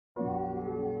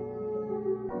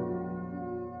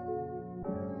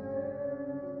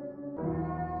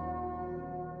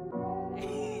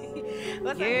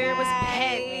What's Yeah, up, what's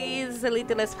guys? Delete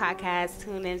the List podcast.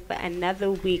 Tune in for another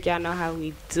week. Y'all know how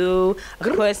we do.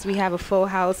 Of course, we have a full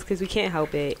house because we can't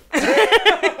help it.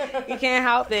 You can't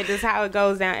help it. This is how it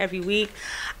goes down every week.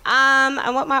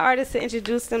 I want my artists to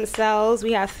introduce themselves.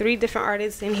 We have 3 different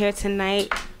artists in here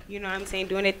tonight. You know what I'm saying?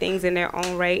 Doing their things in their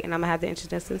own right. And I'm going to have to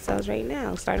introduce themselves right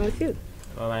now. Starting with you.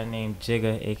 Well, I named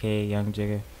Jigga, a.k.a. Young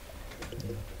Jigga.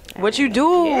 What you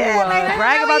do? Yeah,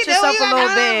 brag about yourself a little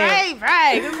bit. Right,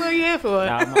 brag. That's what you're here for.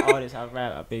 Nah, I'm an artist. I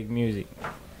rap. I make music.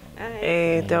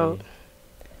 Hey, dope.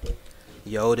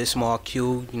 Yo, this Mark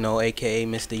Q, you know, aka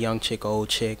Mr. Young Chick, Old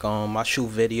Chick. I shoot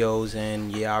videos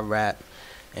and yeah, I rap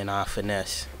and I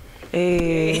finesse.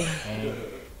 Hey.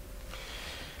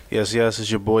 Yes, it's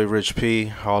your boy Rich-P,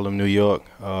 Harlem, New York.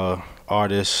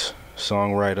 Artist,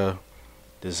 songwriter,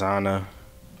 designer,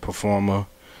 performer.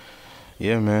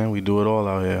 Yeah, man, we do it all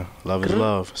out here. Love is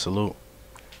love. Salute.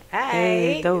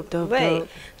 Hey, dope.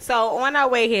 So on our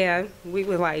way here, we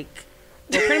were like,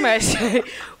 well, pretty much,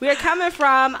 we are coming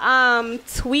from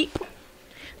Tweedo.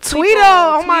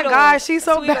 Oh my gosh, she's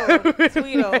so bad.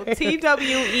 Tweedle.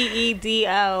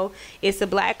 Tweedl. It's a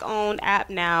black-owned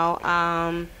app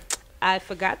now. I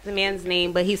forgot the man's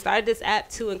name, but he started this app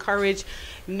to encourage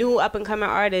new up-and-coming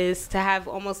artists to have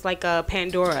almost like a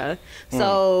Pandora.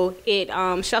 So it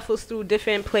shuffles through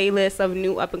different playlists of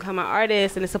new up-and-coming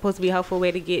artists, and it's supposed to be a helpful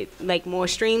way to get like more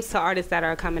streams to artists that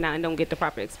are coming out and don't get the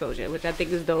proper exposure, which I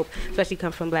think is dope, especially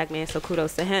come from Black man. So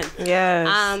kudos to him.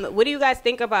 Yes. What do you guys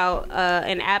think about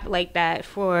an app like that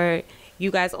for you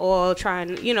guys all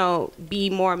trying, be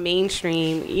more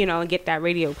mainstream, and get that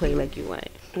radio play like you want?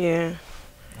 Yeah.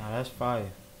 Nah, that's fire.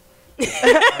 All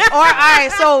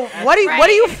right. So what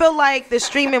do you feel like the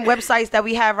streaming websites that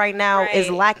we have right now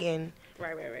is lacking?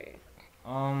 Right.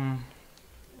 What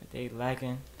they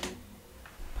lacking?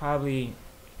 Probably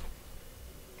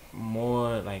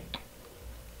more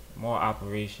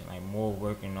operation, like more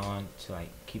working on to like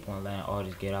keep on letting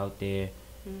artists get out there.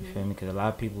 You feel me? Because a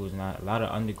lot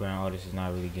of underground artists is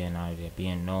not really getting out there,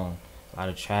 being known. A lot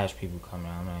of trash people coming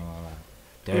out. I'm not even gonna lie.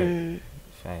 Dirt.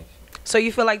 Facts. So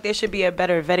you feel like there should be a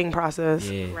better vetting process?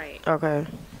 Yeah. Right. Okay.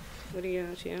 What do you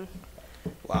know?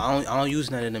 Well, I don't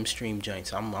use none of them stream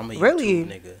joints. I'm a Really? YouTube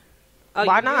nigga. Oh,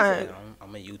 Why you not? use it?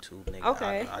 I'm a YouTube nigga.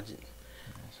 Okay.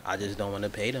 I just don't want to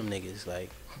pay them niggas.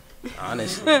 Like,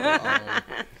 honestly.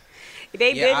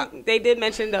 They did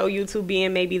mention though YouTube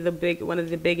being maybe one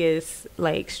of the biggest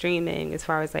like streaming as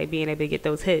far as like being able to get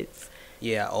those hits.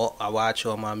 Yeah, I watch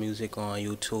all my music on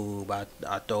YouTube.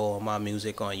 I throw all my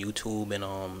music on YouTube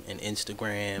and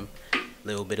Instagram, a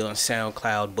little bit on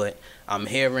SoundCloud. But I'm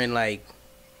hearing like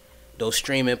those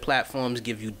streaming platforms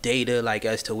give you data like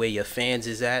as to where your fans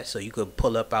is at, so you could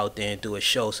pull up out there and do a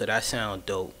show. So that sound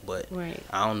dope, but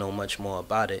I don't know much more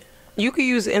about it. You could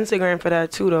use Instagram for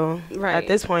that too, though. Right. At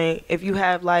this point, if you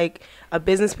have like a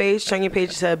business page, turn your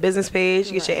page to a business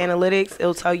page, get your analytics.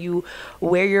 It'll tell you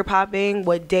where you're popping,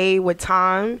 what day, what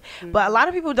time. But a lot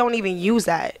of people don't even use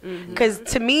that. Because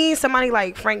to me, somebody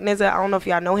like Frank Nizza, I don't know if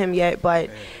y'all know him yet, but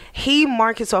he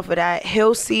markets off of that.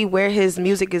 He'll see where his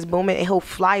music is booming and he'll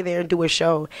fly there and do a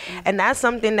show. And that's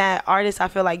something that artists, I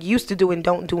feel like, used to do and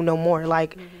don't do no more.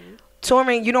 Like,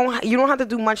 touring, you don't have to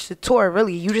do much to tour,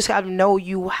 really. You just have to know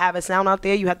you have a sound out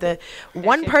there. You have to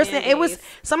one person. It was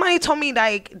somebody told me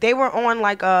like they were on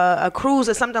like a cruise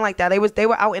or something like that. They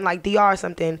were out in like DR or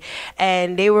something,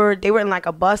 and they were in like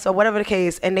a bus or whatever the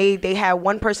case, and they had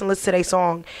one person listen to their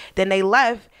song. Then they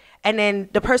left. And then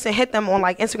the person hit them on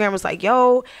like Instagram, was like,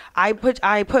 yo, I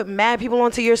put mad people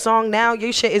onto your song now.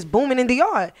 Your shit is booming in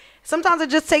DR. Sometimes it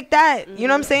just take that. You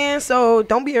know what I'm saying? So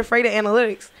don't be afraid of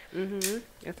analytics.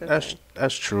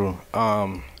 That's true.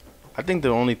 I think the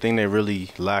only thing they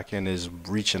really lacking is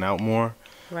reaching out more.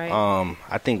 Right.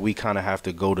 I think we kind of have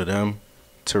to go to them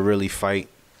to really fight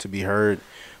to be heard.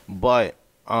 But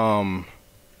I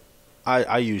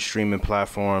use streaming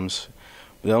platforms.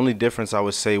 The only difference I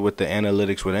would say with the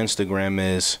analytics with Instagram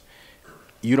is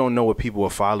you don't know what people are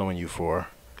following you for.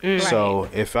 So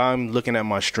if I'm looking at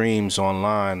my streams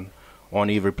online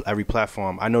on every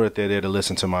platform, I know that they're there to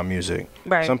listen to my music.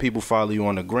 Right. Some people follow you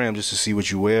on the gram just to see what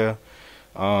you wear,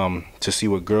 to see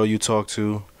what girl you talk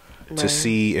to, to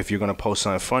see if you're going to post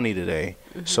something funny today.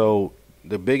 So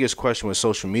the biggest question with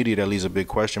social media that leaves a big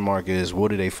question mark is, what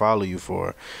do they follow you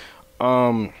for?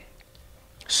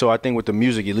 So I think with the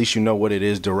music, at least you know what it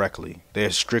is directly. They're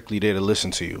strictly there to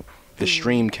listen to you. The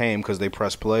stream came because they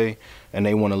press play and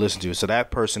they want to listen to it. So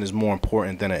that person is more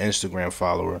important than an Instagram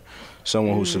follower,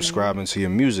 someone who's subscribing to your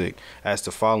music as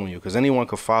to following you, because anyone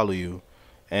could follow you.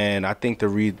 And I think to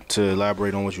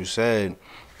elaborate on what you said,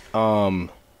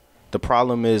 The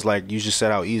problem is, like you just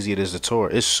said, how easy it is to tour.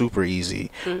 It's super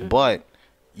easy, but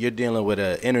you're dealing with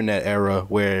an internet era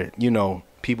where, you know,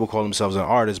 people call themselves an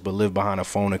artist but live behind a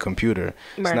phone and computer.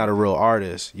 It's not a real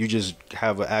artist. You just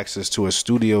have access to a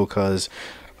studio, because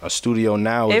a studio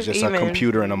now is just a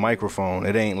computer and a microphone.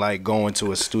 It ain't like going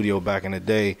to a studio back in the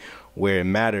day where it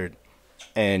mattered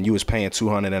and you was paying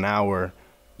 $200 an hour.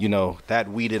 You know, that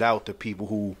weeded out the people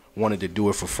who wanted to do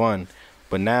it for fun.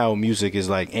 But now music is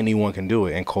like anyone can do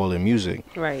it and call it music.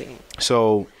 Right.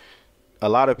 So a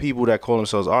lot of people that call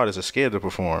themselves artists are scared to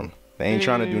perform. They ain't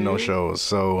trying to do no shows.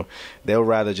 So they'll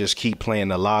rather just keep playing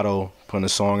the lotto, putting a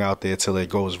song out there till it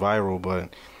goes viral. But,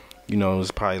 you know,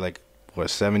 there's probably like, what,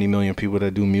 70 million people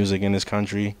that do music in this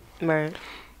country. Right.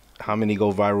 How many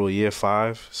go viral a year?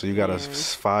 5? So you got a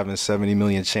 5 in 70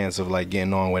 million chance of like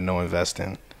getting on with no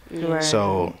investing. Right.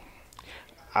 So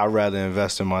I'd rather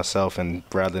invest in myself and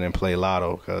rather than play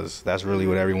lotto, because that's really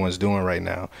what everyone's doing right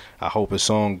now. I hope a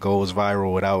song goes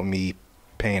viral without me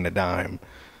paying a dime.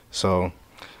 So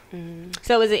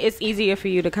So it's easier for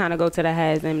you to kind of go to the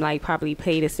heads and like probably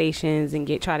pay the stations and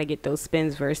try to get those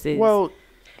spins versus. well,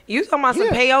 You talking about some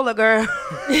payola, girl?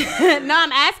 No,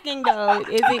 I'm asking though.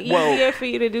 Is it easier for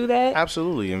you to do that?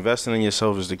 absolutely. Investing in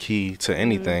yourself is the key to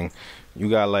anything. You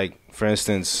got, like, for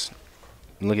instance,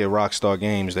 look at Rockstar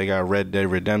Games. They got Red Dead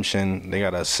Redemption. They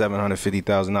got a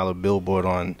 $750,000 billboard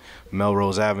on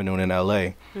Melrose Avenue in LA.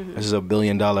 This is a $1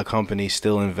 billion company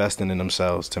still investing in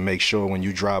themselves to make sure when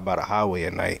you drive by the highway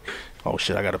at night, oh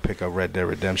shit, I got to pick up Red Dead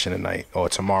Redemption tonight or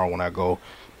tomorrow when I go.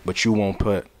 But you won't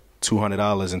put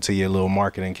 $200 into your little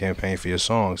marketing campaign for your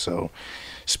song. So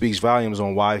speaks volumes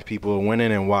on why people are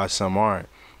winning and why some aren't.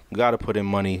 You got to put in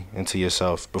money into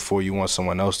yourself before you want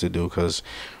someone else to do, because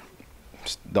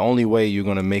the only way you're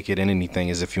going to make it in anything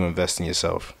is if you invest in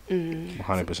yourself.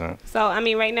 100%. So, I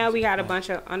mean, right now we got a bunch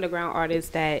of underground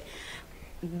artists that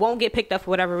won't get picked up for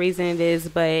whatever reason it is,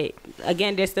 but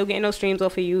again, they're still getting those streams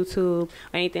off of YouTube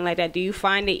or anything like that. Do you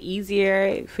find it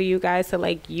easier for you guys to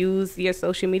like use your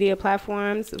social media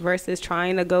platforms versus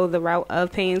trying to go the route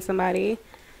of paying somebody?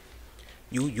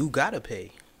 You gotta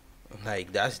pay.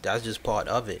 Like that's just part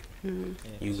of it.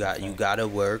 You gotta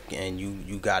work and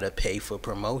you gotta pay for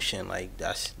promotion. Like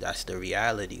that's the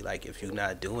reality. Like if you're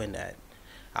not doing that,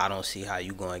 I don't see how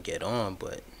you gonna get on.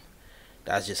 But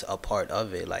that's just a part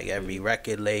of it. Like every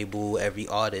record label, every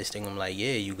artist, and I'm like,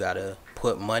 yeah, you gotta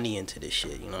put money into this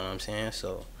shit. You know what I'm saying?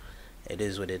 So it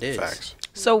is what it is. Facts.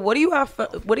 So what do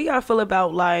y'all feel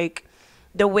about like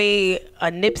the way a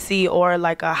Nipsey or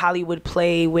like a Hollywood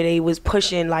play where they was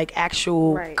pushing like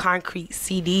actual concrete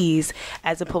CDs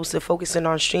as opposed to focusing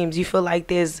on streams? You feel like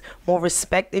there's more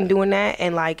respect in doing that,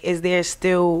 and like is there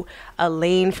still a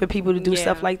lane for people to do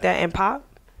stuff like that in pop?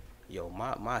 Yo,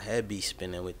 my head be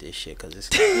spinning with this shit, cause it's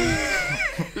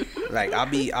like I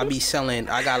be selling.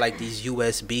 I got like these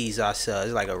USBs I sell.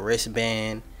 It's like a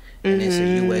wristband and it's a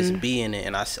USB in it,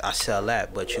 and I sell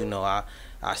that. But you know, I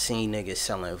seen niggas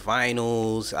selling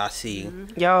vinyls. I see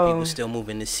people still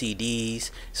moving to CDs.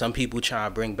 Some people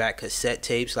trying to bring back cassette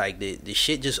tapes. Like the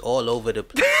shit just all over the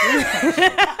place.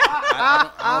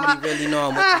 I don't be really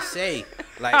knowing what to say.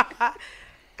 Like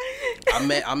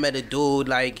I met a dude,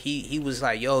 like he was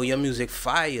like, yo, your music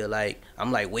fire. Like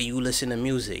I'm like, where you listen to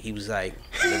music? He was like,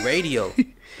 the radio.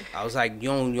 I was like, you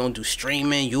don't do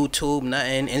streaming, YouTube,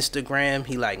 nothing, Instagram?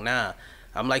 He like, nah.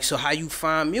 I'm like, so how you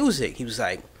find music? He was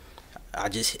like, I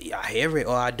hear it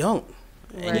or I don't.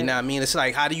 And you know what I mean? It's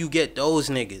like, how do you get those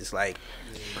niggas? Like,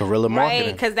 guerrilla marketing.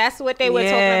 Right, because that's what they were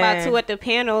talking about too at the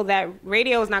panel, that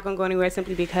radio is not going to go anywhere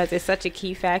simply because it's such a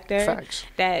key factor. Facts.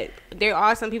 That there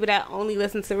are some people that only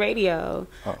listen to radio.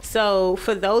 So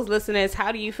for those listeners,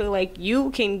 how do you feel like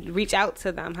you can reach out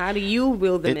to them? How do you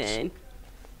reel them in?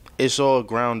 It's all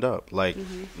ground up. Like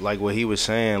like what he was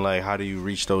saying, like how do you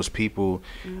reach those people?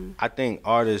 I think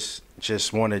artists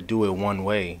just want to do it one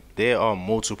way. There are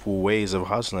multiple ways of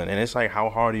hustling, and it's like, how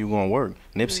hard are you going to work?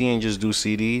 Nipsey ain't just do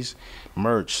CDs,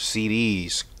 merch,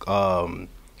 CDs,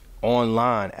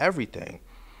 online, everything.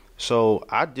 So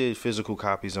I did physical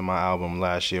copies of my album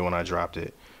last year when I dropped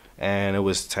it, and it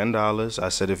was $10. I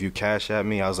said, if you cash at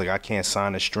me, I was like, I can't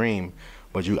sign a stream,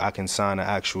 but I can sign an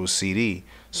actual CD.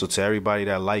 So to everybody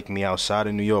that like me outside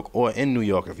of New York or in New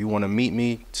York, if you want to meet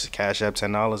me, cash app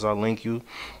 $10, I'll link you.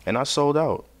 And I sold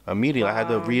out immediately. I had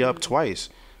to re-up twice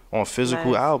on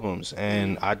physical albums,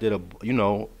 and I did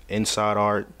inside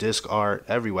art, disc art,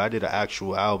 everywhere. I did an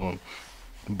actual album,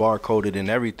 barcoded and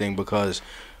everything, because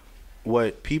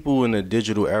what people in the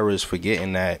digital era is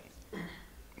forgetting, that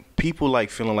people like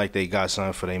feeling like they got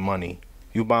something for their money.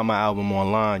 You buy my album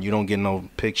online, you don't get no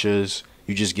pictures,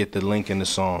 you just get the link and the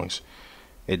songs.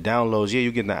 It downloads. Yeah,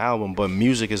 you get the album, but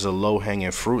music is a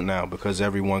low-hanging fruit now because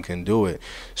everyone can do it.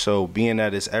 So being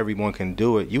that it's everyone can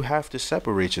do it, you have to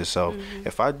separate yourself.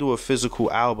 If I do a physical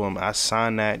album, I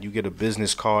sign that, you get a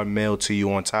business card mailed to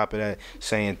you on top of that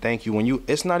saying thank you.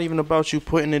 It's not even about you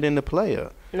putting it in the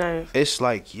player. Nice. It's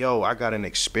like, yo, I got an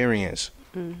experience.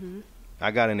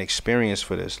 I got an experience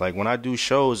for this. Like when I do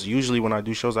shows, usually when I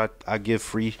do shows, I give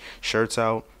free shirts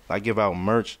out. I give out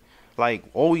merch. Like,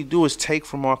 all we do is take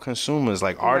from our consumers.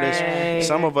 Like, artists,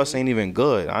 some of us ain't even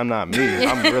good. I'm not me.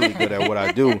 I'm really good at what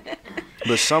I do.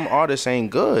 But some artists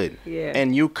ain't good. Yeah.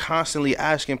 And you constantly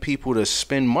asking people to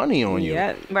spend money on you.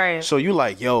 Yeah. Right. So you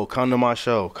like, yo, come to my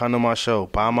show,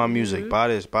 buy my music, buy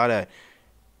this, buy that.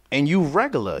 And you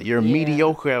regular. You're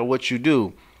mediocre at what you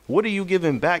do. What are you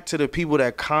giving back to the people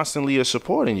that constantly are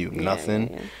supporting you?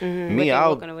 Nothing. Me,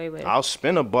 I'll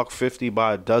spend $150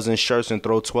 buy a dozen shirts and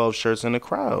throw 12 shirts in the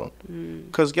crowd.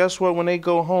 Cause guess what? When they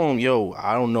go home, yo,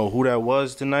 I don't know who that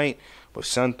was tonight, but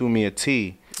son threw me a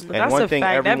tee. And one thing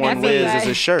everyone wears is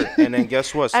a shirt. And then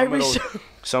guess what?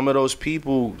 Some of those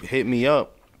people hit me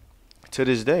up to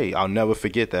this day. I'll never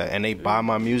forget that. And they buy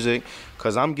my music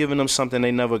because I'm giving them something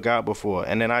they never got before.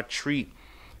 And then I treat,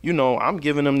 I'm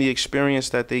giving them the experience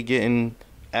that they getting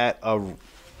at a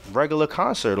regular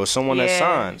concert or someone that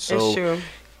signed. So it's true.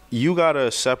 You got to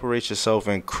separate yourself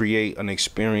and create an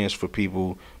experience for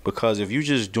people, because if you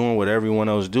just doing what everyone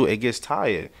else do, it gets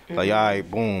tired. Like, all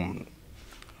right, boom.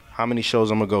 How many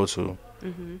shows I'm going to go to?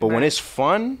 But when it's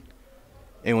fun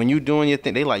and when you doing your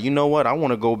thing, they like, you know what? I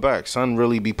want to go back. Son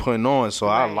really be putting on, so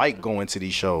I like going to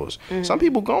these shows. Some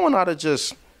people going out of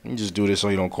just do this so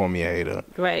you don't call me a hater.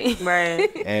 Right.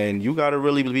 And you got to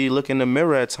really be looking in the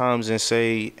mirror at times and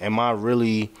say, am I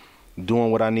really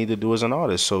doing what I need to do as an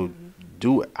artist? So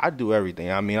I do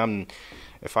everything. I mean,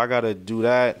 if I got to do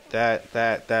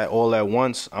that all at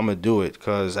once, I'm going to do it.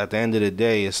 Because at the end of the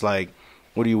day, it's like,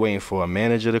 what are you waiting for? A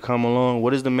manager to come along?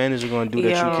 What is the manager going to do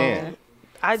that you can't?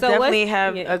 I definitely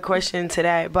have a question to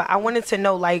that, but I wanted to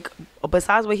know, like,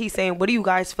 besides what he's saying, what do you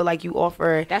guys feel like you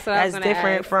offer that's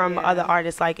different from other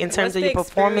artists, like in terms of your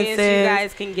performances? You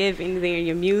guys can give either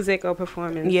your music or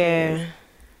performance. I'll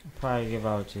probably give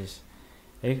out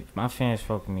my fans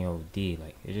fuck with me OD.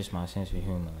 Like, it's just my sense of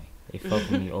humor. Like, they fuck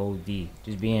with me OD.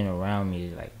 Just being around me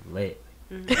is like lit.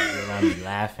 Around me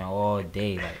laughing all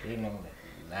day. Like,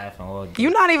 laughing all day.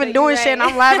 You're not even doing shit and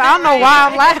I'm laughing. I don't know why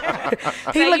I'm laughing.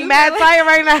 He look mad tired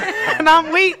right now and I'm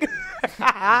weak.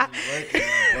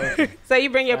 So you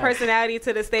bring your personality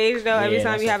to the stage though every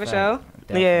time you have a show?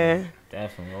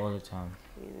 Definitely all the time.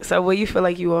 So what you feel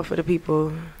like you offer the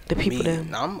people?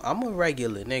 Them? I'm a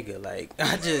regular nigga. Like,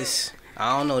 I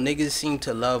don't know, niggas seem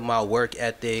to love my work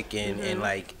ethic and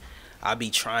like I be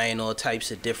trying all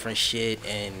types of different shit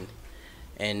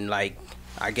and like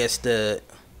I guess the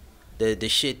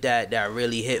shit that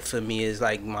really hit for me is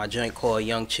like my joint called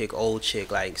Young Chick, Old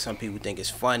Chick. Like, some people think it's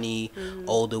funny.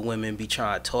 Older women be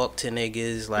trying to talk to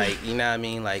niggas. Like, you know what I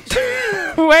mean? Like,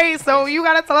 so. Wait, so you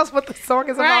gotta tell us what the song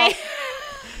is about.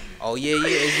 Oh, yeah.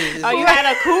 It's you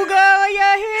had a cougar on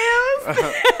your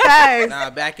heels?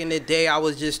 Nah, back in the day, I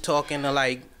was just talking to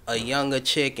like a younger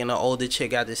chick and an older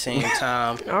chick at the same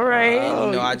time. All right.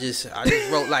 And, I just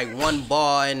wrote like one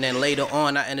bar, and then later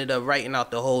on I ended up writing out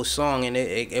the whole song, and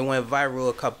it went viral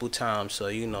a couple times. So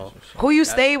who you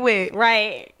stay with,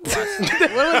 right?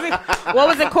 What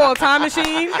was it called? Time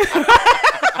Machine.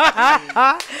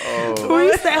 Who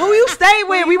you stay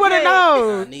with? We want to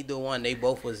know. Neither one. They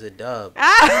both was a dub.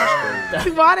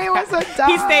 Why they was a dub?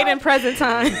 He stayed in present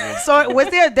time. So was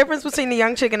there a difference between the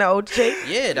young chick and the old chick?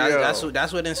 Yeah,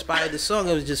 that's what inspired the song.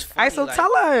 It was just funny. So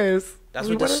tell us. That's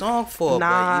what the song for.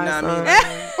 Nah, but you know what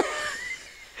I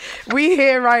mean? We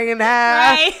here right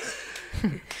now. Right.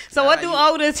 So what do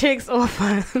older chicks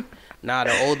offer? Nah,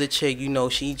 the older chick,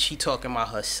 she talking about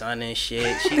her son and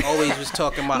shit. She always was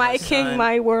talking about my her king, son.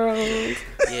 my world.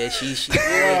 Yeah, she.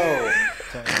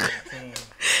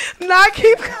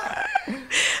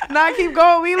 keep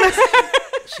going. We listen.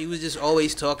 She was just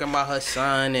always talking about her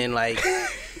son, and like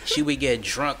she would get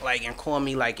drunk like and call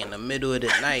me like in the middle of the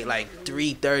night, like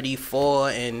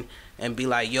 3:34, and be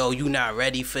like, yo, you not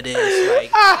ready for this?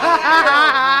 Like,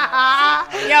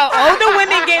 yo, older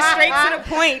women get straight to the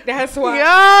point. That's why.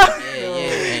 Yeah.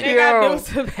 They got bills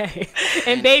to pay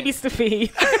and babies to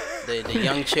feed. The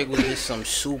young chick was just some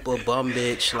super bum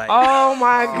bitch. Like, oh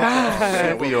my god,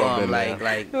 man, we all been like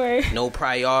Right. no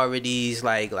priorities,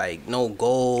 like no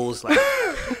goals. Like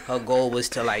her goal was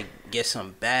to like get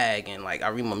some bag, and like I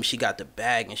remember she got the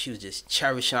bag and she was just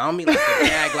cherishing. I don't mean like the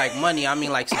bag like money. I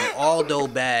mean like some Aldo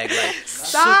bag, like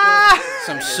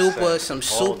some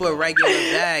super regular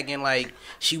bag, and like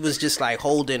she was just like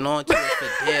holding on to it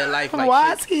for dear life. Like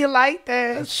why is he like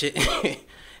that? shit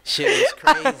was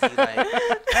crazy.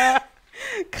 Like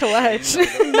Clutch.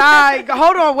 Nah,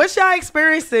 hold on. What's y'all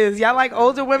experiences? Y'all like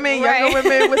older women, Right. younger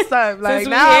women? What's up? Like Since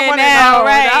we now I here want to now, know.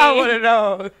 right. Now I want to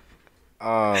know.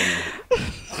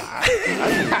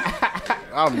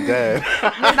 I'm dead.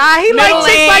 Nah, he like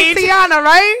chicks like Middle-aged. Tiana,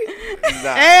 right?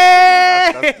 Nah,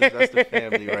 Hey. that's the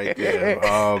family right there.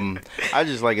 I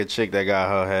just like a chick that got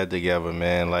her head together,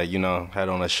 man. Like, you know, head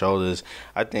on her shoulders.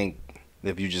 I think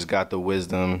if you just got the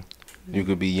wisdom, you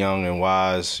could be young and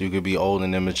wise. You could be old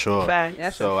and immature. Fact.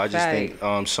 That's So a I just fact.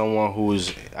 think someone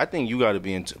who's, I think you got to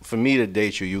be for me to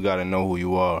date you, you got to know who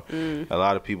you are. A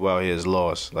lot of people out here is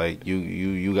lost. Like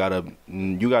you got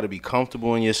to be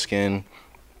comfortable in your skin,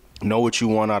 know what you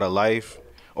want out of life,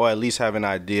 or at least have an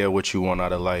idea what you want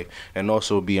out of life, and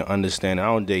also be an understanding. I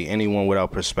don't date anyone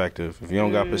without perspective. If you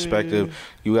don't got perspective,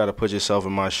 you got to put yourself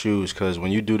in my shoes, because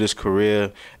when you do this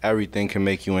career, everything can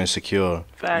make you insecure.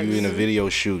 Facts. You in a video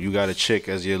shoot, you got a chick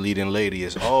as your leading lady.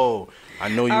 It's, oh, I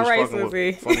know you All was right, fucking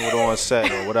Susie. with her on set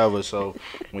or whatever. So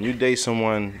when you date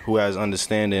someone who has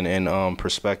understanding and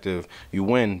perspective, you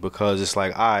win, because it's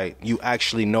like, you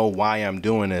actually know why I'm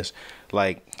doing this.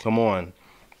 Like, come on.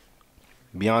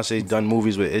 Beyonce's done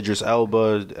movies with Idris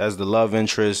Elba as the love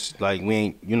interest. Like, we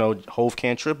ain't, you know, Hov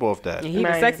can't trip off that. He the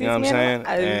Right. sexiest You know what I'm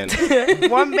man saying?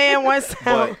 alive. One man, one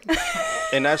sound. But,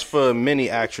 and that's for many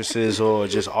actresses or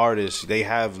just artists. They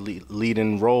have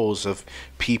leading roles of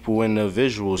people in the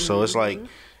visuals. So it's like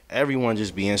everyone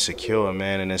just be insecure,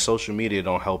 man. And then social media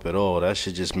don't help at all. That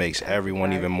shit just makes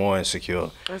everyone even more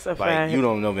insecure. That's a Like, fact. you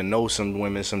don't even know some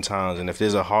women sometimes. And if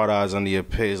there's a hard eyes under your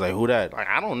pit, it's like, who that? Like,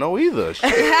 I don't know either.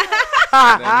 Shit.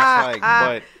 And then it's like,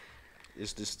 but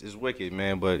it's wicked,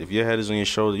 man. But if your head is on your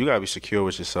shoulder, you gotta be secure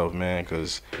with yourself, man.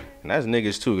 Cause and that's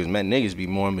niggas too. Cause man, niggas be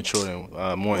more immature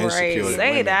than more insecure. Than Say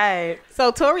women. that.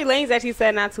 So Tory Lanez actually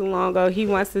said not too long ago he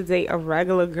wants to date a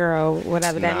regular girl,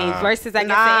 whatever that Nah. means, versus I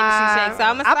guess the industry chick. So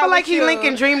I'm gonna I start feel like with he you.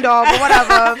 linking Dream Doll, but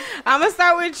whatever. I'm gonna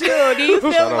start with you. Do you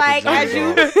feel Shout out to like Dream as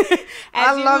you Doll.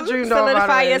 I as love you Dream Doll, by the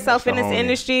solidify way. yourself in That's this the homie.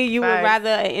 industry, you would Facts. rather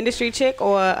an industry chick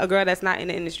or a girl that's not in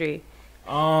the industry?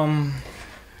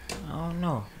 I don't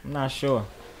know. I'm not sure.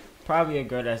 Probably a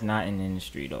girl that's not in the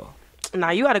industry though. Nah,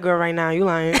 you got a girl right now. You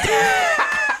lying. That's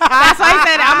why I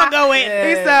said I'm gonna go with.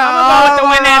 He said, I'm gonna go with the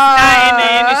one that's not in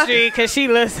the "Oh, industry because she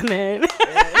listening.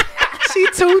 She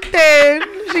too thin.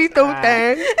 She too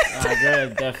thin. A girl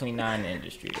is definitely not in the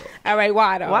industry though. All right,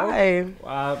 why though? Why?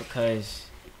 Why? Because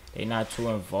they not too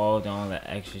involved in all the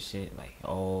extra shit. Like,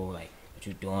 oh, like what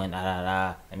you doing? Da da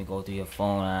da. Let me go through your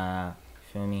phone. Da, da.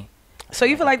 Feel me? So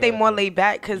you feel like they more laid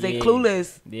back because they Yeah.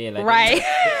 clueless. Yeah, like Right.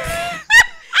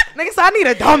 Niggas, I need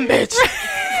a dumb bitch.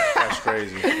 That's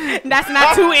crazy. That's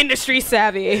not too industry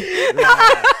savvy.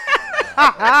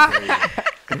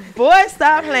 Boy,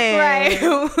 stop playing. Right.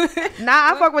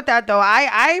 Nah, I fuck with that though.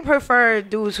 I prefer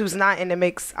dudes who's not in the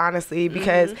mix, honestly,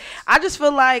 because I just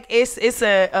feel like it's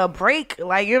a break.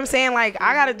 Like, you know what I'm saying? Like,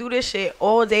 I gotta do this shit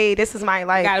all day. This is my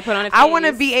life. Gotta put on a I want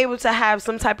to face. be able to have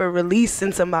some type of release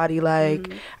in somebody. Like,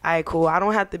 all right, cool. I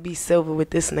don't have to be Silver with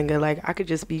this nigga. Like, I could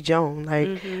just be Joan.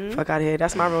 Like, fuck out of here.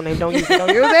 That's my real name. Don't use it. Don't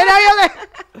use it. Don't use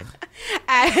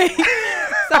it.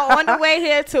 So on the way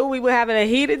here too, we were having a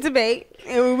heated debate,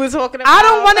 and we were talking about. I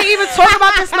don't want to even talk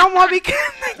about this no more because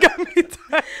it got me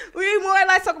tired. We more or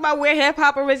less talking about where hip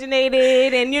hop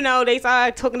originated, and you know they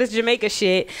started talking this Jamaica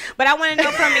shit. But I want to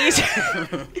know from each.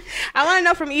 I want to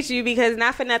know from each of you because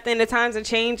not for nothing, the times are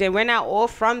changing. We're not all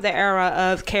from the era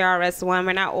of KRS-One.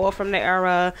 We're not all from the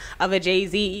era of a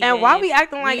Jay-Z. And why we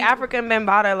acting like African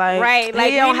Bambaataa? Like, Right,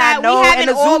 like we don't we have no in haven't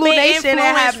the all Zulu been Nation and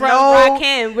influenced have from no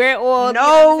Rakim. We're all you know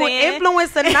no what I'm saying?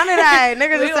 influence of none of that.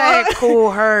 Niggas We just say all-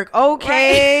 cool Herc.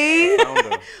 Okay.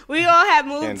 Founder. We all have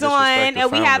moved Can't disrespect on, the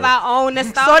and we have founder. our own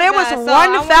nostalgia. So there was So I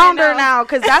one wanna founder know- now,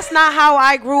 because that's not how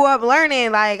I grew up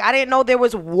learning. Like, I didn't know there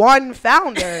was one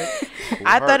founder.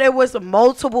 I Herc. thought it was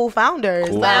multiple founders.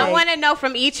 Cool But I Like, want to know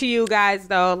from each of you guys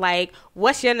though, like,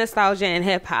 what's your nostalgia in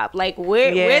hip hop? Like,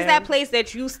 where's Yeah. that place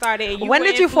that you started? And you When were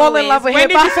did you fall in love with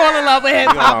influenced? When hip-hop? did you fall in love with hip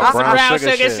hop? on On some brown brown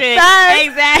sugar sugar shit. shit.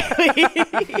 Facts.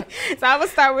 Exactly. So I'm gonna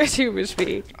start with you,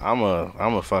 Rich-P. I'm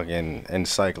a fucking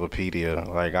encyclopedia.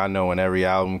 Like, I know when every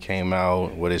album came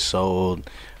out, what it sold.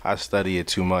 I study it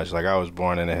too much. Like, I was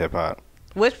born into hip hop.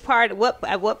 Which part?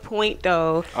 At what point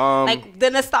though? Like the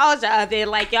nostalgia of it.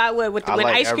 Like y'all would when like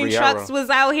ice cream every trucks era. was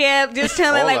out here just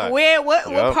chilling. All Like that. where?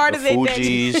 What part the of it?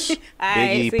 Fugees,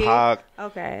 Biggie, Pac.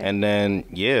 Okay. And then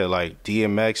like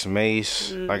DMX,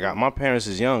 Mace. Like my parents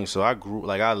is young, so I grew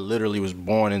like I literally was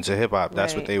born into hip hop.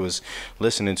 That's what they was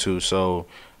listening to. So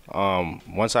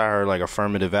once I heard like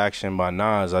Affirmative Action by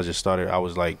Nas, I just started. I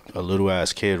was like a little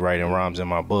ass kid writing rhymes in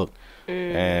my book,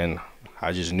 and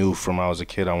I just knew from I was a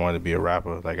kid I wanted to be a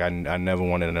rapper. Like I never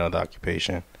wanted another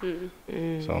occupation.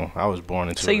 So I was born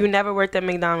into. So you never worked at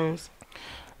McDonald's?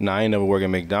 No, I ain't never worked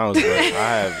at McDonald's, but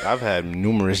I've had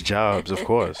numerous jobs, of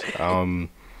course.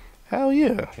 Hell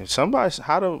yeah! If somebody,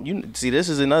 how do you see? This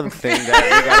is another thing that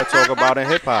we gotta talk about in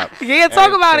hip hop. Yeah,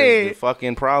 talk about it. The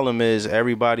fucking problem is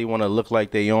everybody want to look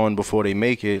like they on before they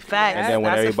make it. Fact. And then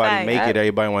when everybody make it,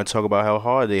 everybody want to talk about how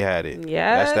hard they had it.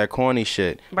 Yeah, that's that corny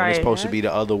shit. Right. And it's supposed to be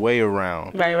the other way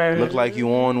around. Right. Look like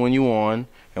you on when you on,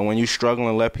 and when you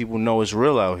struggling, let people know it's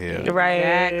real out here. Right.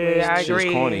 Exactly. I agree.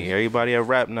 Shit's corny. Everybody at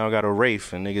rap now got a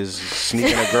Wraith, and niggas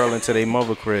sneaking a girl into their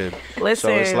mother crib. Listen.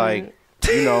 So it's like,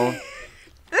 you know.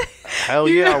 Hell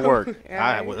yeah, I work.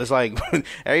 It's like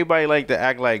everybody like to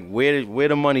act like where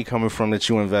the money coming from that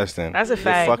you invest in. That's a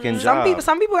fact. Fucking job.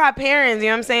 Some people got parents. You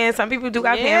know what I'm saying? Some people do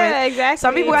got parents. Yeah, exactly.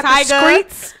 Some people got the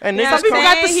streets. And some people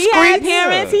got the streets.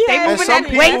 Parents.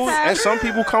 And some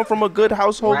people come from a good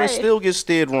household and still get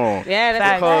steered wrong. Yeah,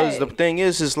 that's because the thing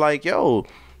is like, yo,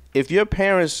 if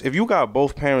you got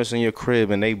both parents in your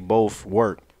crib and they both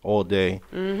work all day,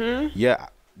 yeah.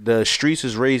 The streets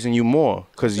is raising you more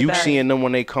because you seeing them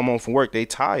when they come home from work, they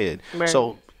tired. Right.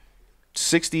 So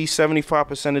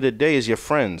 60-75% of the day is your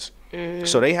friends.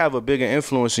 So they have a bigger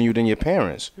influence on you than your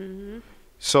parents.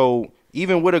 So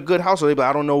even with a good household, they be like,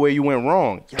 I don't know where you went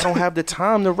wrong. You don't have the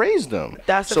time to raise them.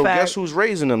 That's a so fact. Guess who's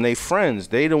raising them? They friends.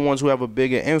 They the ones who have a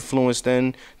bigger influence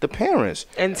than the parents.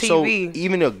 And TV. So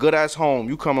even a good ass home,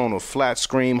 you come on a flat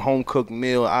screen, home cooked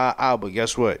meal, but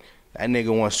guess what? That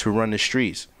nigga wants to run the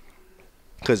streets.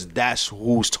 Because that's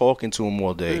who's talking to him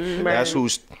all day. Right. That's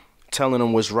who's telling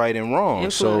them what's right and wrong.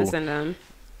 Influencing them.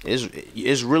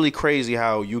 It's really crazy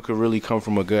how you could really come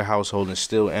from a good household and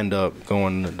still end up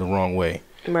going the wrong way.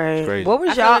 Right. What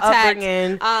was y'all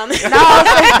upbringing? What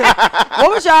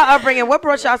was y'all upbringing? What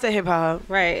brought y'all to hip hop?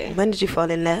 Right. When did you fall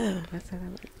in love?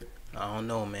 I don't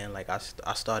know, man. Like I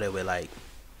started with like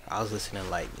I was listening to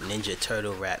like Ninja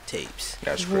Turtle rap tapes.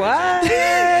 That's crazy. What?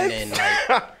 And then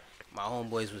like. My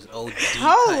homeboys was OD.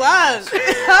 Hold up,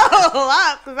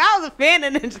 because I was a fan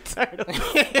of Ninja Turtles.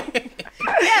 They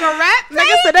had a rap tape?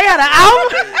 Nigga said they had an album?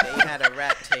 They had a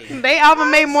rap tape. They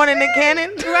album made more than the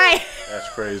canon? Right. That's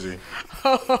crazy.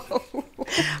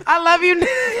 I love you,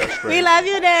 Nick. We love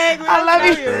you, Nick. I love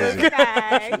you.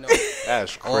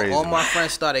 That's crazy. All my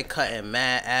friends started cutting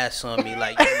mad ass on me.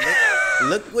 Like,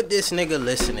 look what this nigga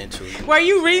listening to. Were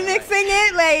you remixing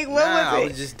it? Like, what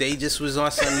was it? They just was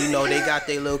on some, they got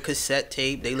their little cassette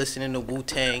tape. They listening to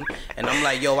Wu-Tang. And I'm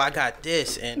like, yo, I got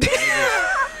this. And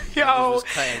yo,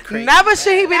 never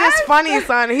should he be this funny,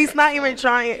 son. He's not even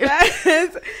trying.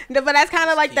 But that's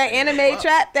kind of like that anime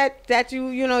trap that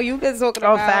you've been talking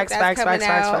about. Facts.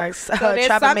 So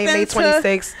Trap made May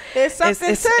 26th. There's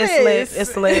something to this.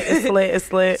 It's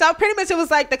lit. So pretty much it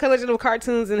was like the collision of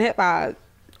cartoons and hip hop.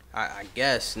 I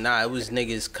guess. Nah, it was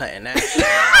niggas cutting that shit.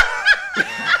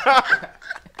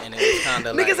 And it was kind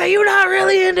of like... Niggas say, you not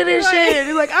really into this shit.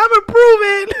 He's like, I'm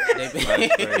improving.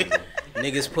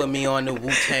 Niggas put me on the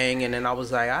Wu-Tang, and then I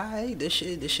was like, alright, this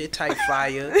shit type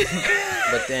fire.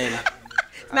 But then...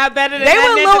 Not better than they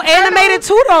were a little animated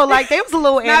too though. Like they was a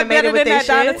little animated with their shit.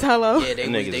 Donatello. Yeah,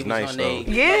 they was on they.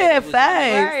 Yeah,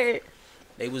 facts.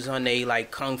 They was on they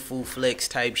like kung fu flicks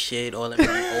type shit, all in old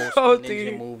school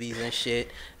ninja movies and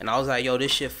shit. And I was like, yo,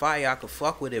 this shit fire. I could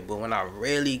fuck with it. But when I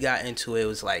really got into it, it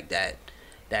was like that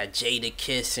Jada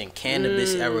Kiss and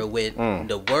Cannabis era with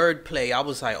the wordplay. I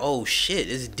was like, oh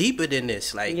shit, it's deeper than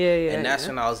this. Like, and that's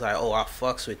when I was like, oh, I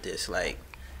fucks with this. Like.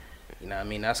 You know what I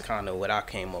mean? That's kind of what I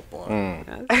came up on.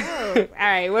 All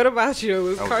right, what about you?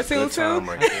 Was cartoon too?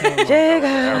 Jigga.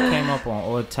 I came up on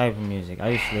all type of music. I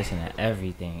used to listen to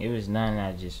everything. It was none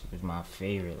that just was my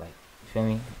favorite. Like, you feel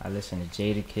me? I listened to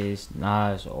Jada Kiss,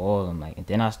 Nas, all of them. Like, and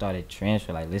then I started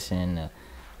transfer, like listening to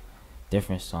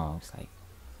different songs,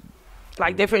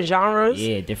 like different genres.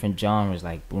 Yeah, different genres,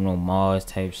 like Bruno Mars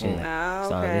type shit. Like,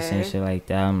 started listening to shit like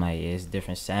that. I'm like, yeah, it's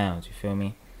different sounds. You feel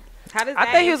me?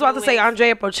 I think he was about to say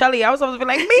Andrea Bocelli. I was supposed to be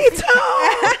like, me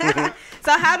too.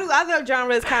 So how do other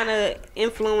genres kind of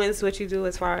influence what you do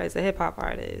as far as a hip hop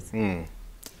artist?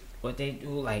 What they do,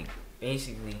 like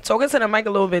basically. Talking to the mic a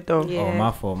little bit though. Yeah. Oh,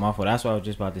 my fault. That's what I was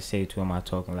just about to say too. Am I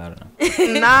talking loud enough?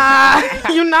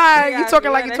 Nah, you not. Yeah, You talking yeah,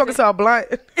 like you talking to a blunt.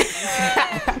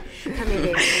 Come here,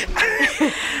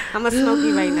 baby. I'm a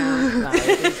smoky right now. Nah,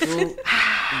 it's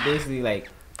basically like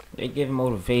they give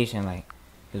motivation, like,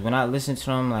 cause when I listen to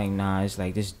them, like, nah, it's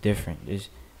like this different. This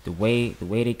the way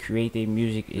they create their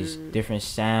music is different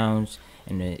sounds,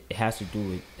 and it has to do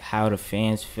with how the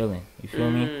fans feeling. You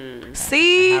feel me?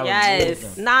 See, How it Yes.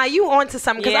 moves them. nah, you on to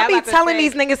something. Cause Yeah, I I'm be about to telling say.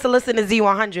 these niggas to listen to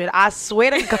Z100. I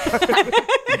swear to God,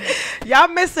 y'all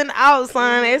missing out,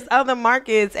 son. It's other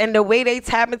markets, and the way they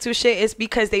tap into shit is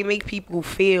because they make people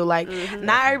feel like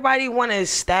not everybody want to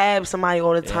stab somebody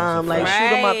all the time, like shoot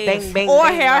them up, bang bang, Or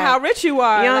bang, hear like, how rich you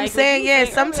are. you know what I'm like, saying? you Yeah,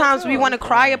 think, sometimes we want to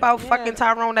cry about Yeah. fucking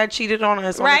Tyrone that cheated on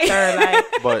us on Right. the third. Like,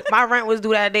 But my rent was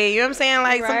due that day. You know what I'm saying?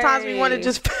 Like, sometimes we want to Right.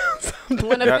 just feel something.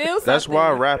 Wanna feel that's why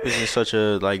something. rap isn't such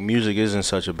a like music isn't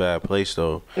such a bad place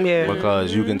though. Yeah.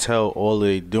 Because you can tell all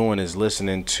they doing is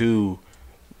listening to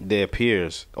their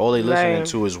peers. All they listening Right.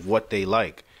 to is what they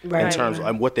like in Right. terms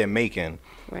of what they're making.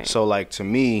 Right. So like to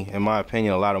me, in my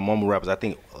opinion, a lot of mumble rappers, I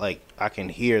think like I can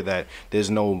hear that there's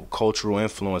no cultural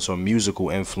influence or musical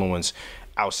influence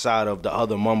outside of the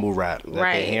other mumble rap that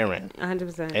Right. they're hearing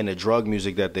 100%. and the drug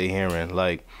music that they're hearing.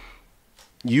 Like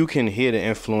you can hear the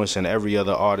influence in every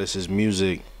other artist's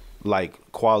music, like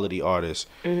quality artists.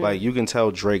 Like you can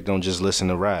tell Drake don't just listen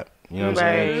to rap. You know what I'm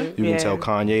saying? Right. You Yeah. can tell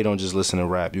Kanye don't just listen to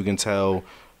rap. You can tell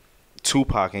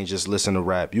Tupac ain't just listen to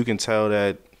rap. You can tell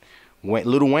that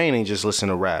Lil Wayne ain't just listen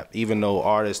to rap. Even though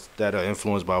artists that are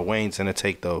influenced by Wayne tend to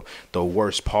take the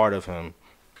worst part of him.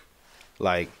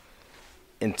 Like,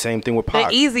 and same thing with Pac.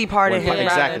 The easy part of When him,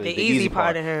 Pac- rather. exactly, The easy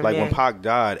part of him. Like yeah. when Pac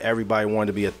died, everybody wanted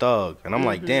to be a thug, and I'm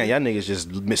like, damn, y'all niggas just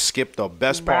skipped the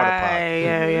best part of Pac.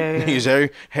 Yeah, yeah, yeah.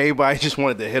 Everybody just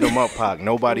wanted to hit him up, Pac.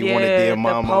 Nobody wanted Yeah, Dear the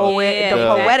Mama. Yeah, the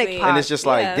exactly. poetic Pac. And it's just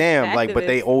like, Yeah, damn, like, but activist.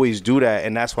 they always do that,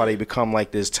 and that's why they become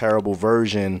like this terrible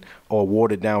version or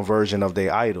watered down version of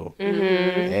their idol.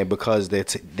 And because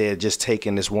they're just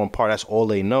taking this one part, that's all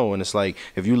they know. And it's like,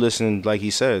 if you listen, like he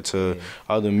said, to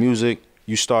other music,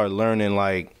 you start learning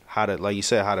like how to, like you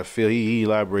said, how to feel. He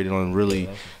elaborated on really,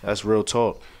 that's real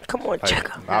talk. Come on, Like,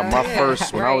 Jigga. my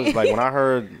first, when I was Right. like, when I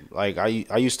heard, like, I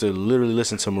used to literally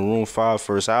listen to Maroon 5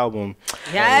 first album.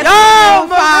 Yes. Yo,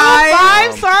 Maroon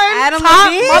 5, son. Adam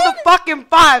Top Levine? motherfucking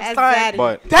 5, son. Exactly.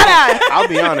 But That I'll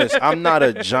be honest, I'm not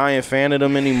a giant fan of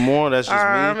them anymore. That's just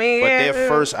I me. mean, But their yeah.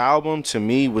 first album to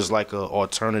me was like a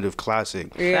alternative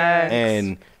classic. Yeah.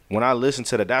 And when I listened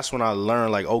to that, that's when I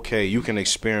learned like, okay, you can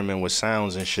experiment with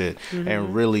sounds and shit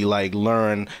and really like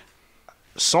learn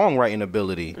songwriting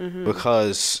ability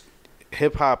because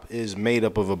hip hop is made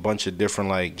up of a bunch of different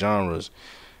like genres.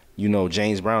 You know,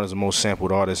 James Brown is the most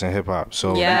sampled artist in hip hop,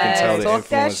 so you can tell the Talk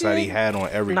that influence that he shit. had on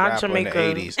every Not rapper Jamaica.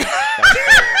 in the 80s.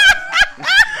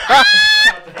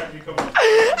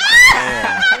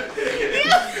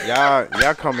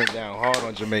 Y'all coming down hard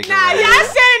on Jamaica. right now.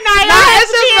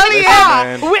 it's just really Listen, hard.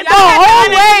 man. The whole way,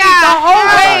 the whole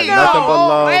I way, got nothing but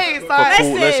love way, for son.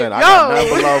 Cool. Listen, I yo. got nothing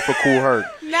but love for Cool Herc.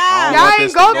 Nah. I don't Y'all want ain't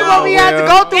this go to through what we had to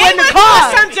nowhere. go through in the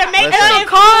car. Some Jamaican Listen.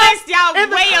 influenced y'all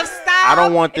way of style. I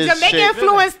don't want this Jamaican shit.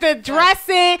 influenced the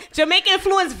dressing. Jamaican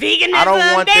influenced veganism. I don't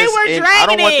want they this. were I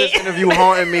dragging don't want it. this interview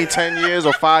haunting me 10 years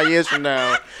or 5 years from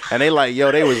now. And they like,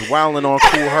 yo, they was wilding on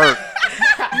Cool Herc,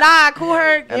 Nah, Cool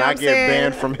Herc. and I get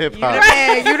banned from hip You the hop.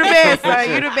 man, you the man, son.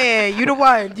 You the man. You the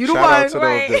one. You the Shout one. out to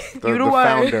right. the You the the one.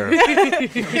 founder,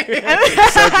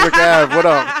 Cedric Ave. What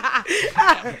up?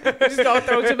 Just gonna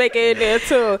throw Jamaica in there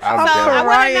too. I'm so dead. I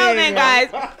want to know Crying, then,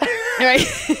 guys.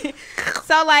 Right.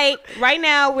 So like right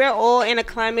now we're all in a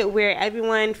climate where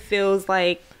everyone feels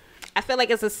like, I feel like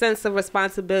it's a sense of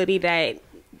responsibility that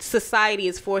society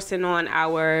is forcing on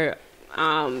our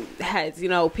heads, you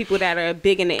know, people that are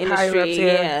big in the Higher industry. ups,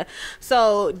 yeah. Yeah.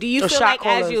 So do you Or feel shot like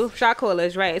as callers. you shot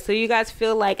callers, right? So you guys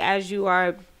feel like as you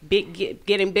are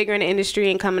getting bigger in the industry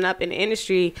and coming up in the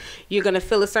industry, you're gonna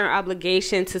feel a certain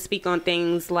obligation to speak on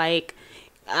things like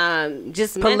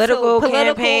just Political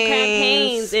political campaigns.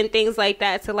 campaigns and things like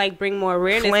that to like bring more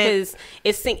awareness, Flint.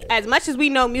 because it's as much as we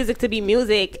know music to be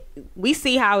music, we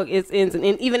see how it ends, and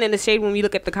even in the shade when we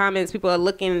look at the comments, people are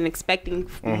looking and expecting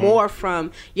more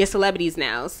from your celebrities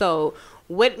now. So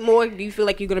what more do you feel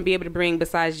like you're going to be able to bring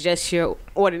besides just your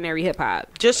ordinary hip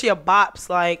hop? Just your bops,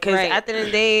 like, because Right. at the end of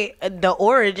the day, the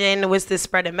origin was to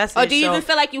spread a message. Or do you so even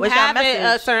feel like you what's your have a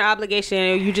message? certain obligation,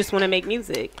 or you just want to make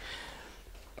music?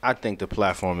 I think the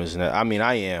platform is. I mean,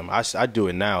 I am. I do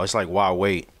it now. It's like, why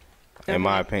wait? In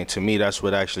my opinion, to me, that's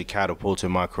what actually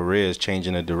catapulted my career, is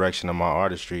changing the direction of my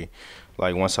artistry.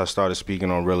 Like once I started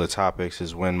speaking on realer topics,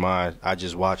 is when I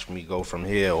just watched me go from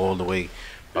here all the way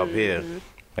up here.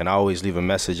 And I always leave a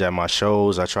message at my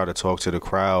shows. I try to talk to the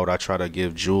crowd. I try to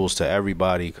give jewels to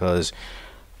everybody because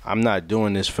I'm not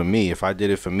doing this for me. If I did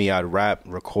it for me, I'd rap,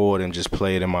 record, and just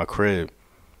play it in my crib.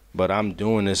 But I'm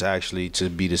doing this actually to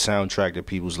be the soundtrack to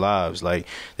people's lives. Like,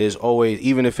 there's always,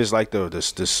 even if it's like the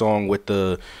song with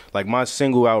the, like my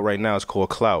single out right now is called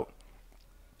Clout.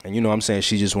 And you know what I'm saying?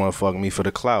 She just want to fuck me for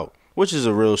the clout. Which is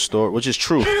a real story, which is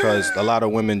true, because a lot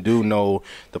of women do know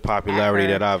the popularity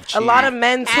that I've achieved. A lot of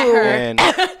men too. And,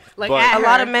 Like a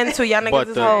lot of men too. Y'all niggas but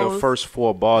is the hoes. first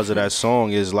 4 bars of that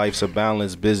song is life's a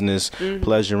balance, business,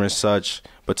 pleasure and such.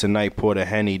 But tonight pour the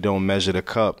Henny, don't measure the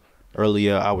cup.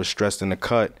 Earlier I was stressed in the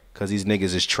cut because these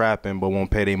niggas is trapping but won't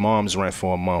pay their mom's rent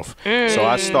for a month. So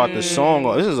I start the song.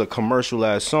 This is a commercial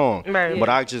ass song, Right. but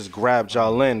I just grabbed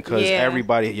y'all in because Yeah.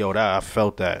 everybody, I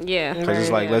felt that. Yeah. Because it's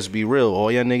like, let's be real.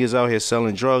 All y'all niggas out here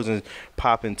selling drugs and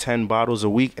popping 10 bottles a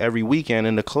week every weekend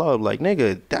in the club. Like,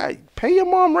 nigga, pay your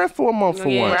mom rent for a month for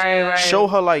once. Right. Show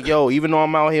her like, yo, even though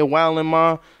I'm out here wilding,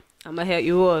 ma, I'm gonna help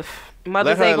you off.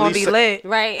 Mothers her ain't at gonna least be lit.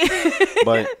 Right.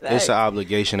 but it's an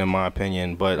obligation in my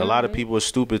opinion. But a lot of people are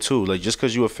stupid too. Like, just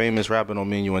because you a famous rapper don't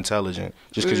mean you intelligent.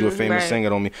 Just because you a famous Right. singer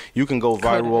don't mean you can go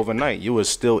viral overnight. You are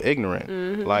still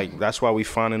ignorant. Like, that's why we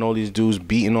finding all these dudes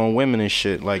beating on women and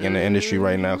shit like in the industry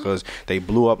right now, because they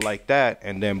blew up like that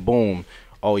and then boom.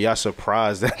 Oh, y'all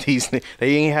surprised that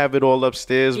they ain't have it all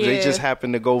upstairs. But they Yeah. just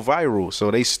happen to go viral,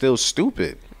 so they still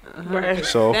stupid. Right.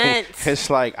 So 100%. it's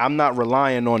like I'm not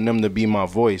relying on them to be my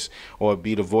voice or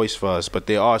be the voice for us. But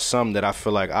there are some that I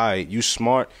feel like, all right, you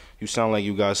smart. You sound like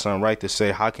you got something right to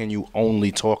say. How can you only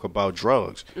talk about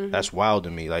drugs? That's wild to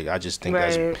me. Like, I just think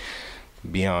Right. that's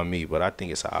beyond me. But I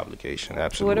think it's an obligation.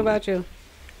 Absolutely. What about you?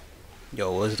 Yo,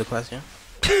 what was the question?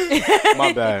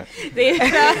 My bad.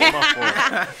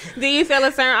 Do you feel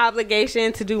a certain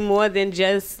obligation to do more than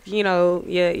just, your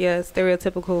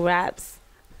stereotypical raps?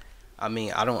 I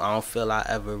mean, I don't feel I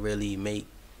ever really make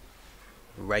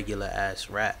regular ass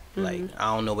rap. Like,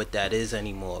 I don't know what that is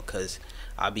anymore, cause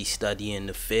I be studying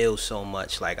the field so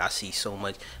much. Like, I see so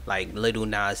much, like Lil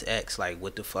Nas X. Like,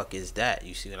 what the fuck is that?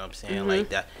 You see what I'm saying? Like,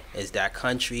 that is that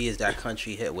country? Is that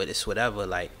country hit with it's whatever?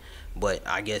 Like, but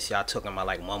I guess y'all talking about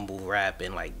like mumble rap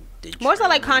and like the More so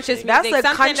like drill conscious music. That's music, a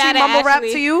something country that mumble rap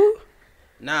actually- to you?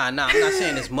 Nah, I'm not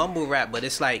saying it's mumble rap, but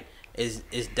it's like is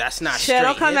that's not Shit, straight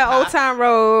don't come to hip-hop. Old Town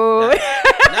Road.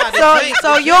 Nah, the joint-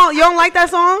 So the you don't like that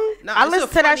song? Nah, I it's a listen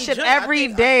to that funny shit joint. I every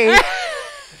think- day.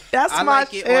 That's I my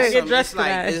like it on shit. some, dressed for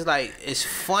that. it's like it's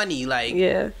funny, like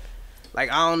Yeah. like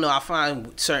I don't know, I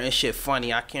find certain shit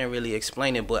funny. I can't really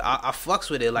explain it, but I fucks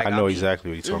with it. Like, I know be-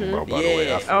 exactly what you're talking about, by the way. I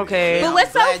Yeah. feel you. Okay. Yeah, But I'm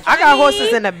what's so glad you- I got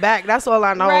horses in the back. That's all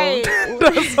I know. Right.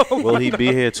 Will he be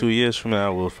here 2 years from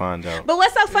now? We'll find out. But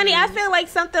what's so funny, I feel like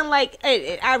something like,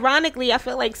 ironically, I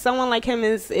feel like someone like him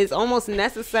is almost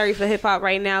necessary for hip hop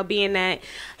right now, being that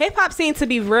hip hop seems to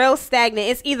be real stagnant.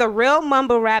 It's either real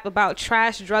mumble rap about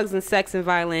trash, drugs, and sex and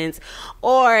violence,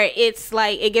 or it's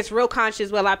like it gets real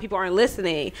conscious where a lot of people aren't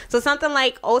listening. So something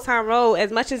like Old Town Road,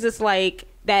 as much as it's like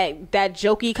that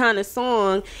jokey kind of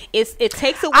song, it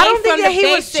takes away I don't from think that the he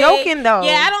was basic, joking, though.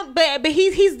 Yeah, I don't. But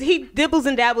he dibbles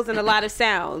and dabbles in a lot of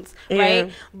sounds, Yeah.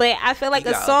 right? But I feel like He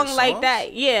a got song other like songs?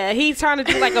 that, yeah, he's trying to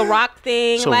do like a rock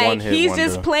thing, It's a like one-hit he's wonder.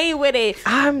 just playing with it.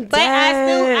 I'm But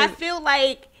dead. I feel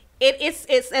like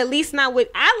it's at least not what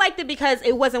I liked it, because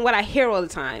it wasn't what I hear all the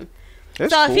time.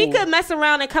 That's So if he cool. could mess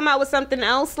around and come out with something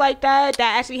else like that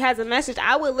actually has a message,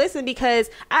 I would listen, because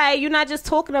you're not just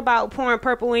talking about pouring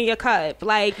purple in your cup.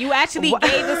 Like, you actually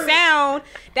gave a sound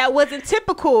that wasn't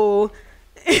typical.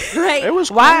 Like, It was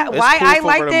cool. Why It's why cool I for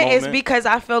liked the it is moment. because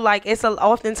I feel like it's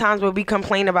oftentimes where we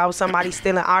complain about somebody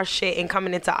stealing our shit and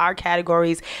coming into our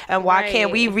categories, and why can't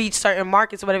we Right. reach certain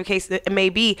markets, whatever case it may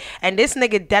be. And this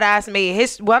nigga dead ass made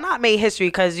not made history,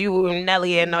 because you and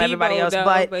Nelly and everybody else, though,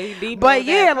 but he but Debo'd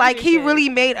yeah, that like country he shit. really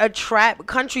made a trap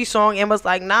country song and was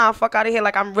like, nah, fuck out of here,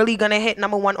 like I'm really gonna hit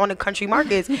 #1 on the country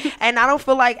markets. And I don't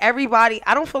feel like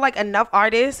enough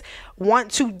artists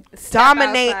want to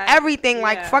dominate outside. everything.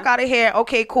 Like, Yeah. fuck out of here.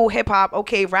 Okay, cool, hip hop.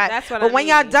 Okay, rap. That's what but I when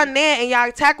y'all mean. done there and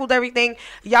y'all tackled everything,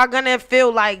 y'all gonna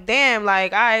feel like, damn,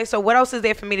 like, all right, so what else is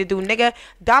there for me to do, nigga?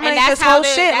 Dominate that's this how whole the-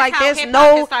 shit. that's Like, how there's hip-hop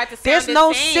can no start to sound there's the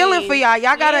no same. ceiling for y'all.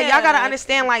 Y'all gotta Yeah.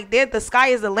 understand, like, the sky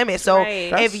is the limit. So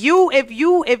Right. if you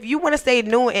want to stay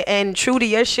new and true to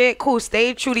your shit, cool,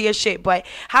 stay true to your shit. But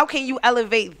how can you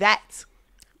elevate that?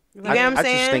 You get what I'm I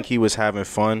saying? just think he was having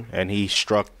fun and he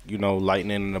struck,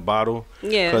 lightning in the bottle.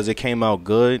 Yeah. Because it came out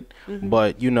good.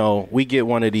 But, we get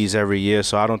one of these every year,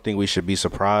 so I don't think we should be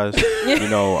surprised.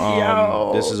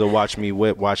 This is a Watch Me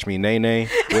Whip, Watch Me Nay Nay.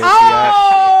 Where's he at?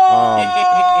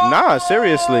 Nah,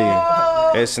 seriously.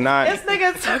 It's not. This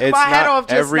nigga took It's my head not off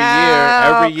just every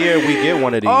now. year we get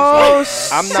one of these. Oh,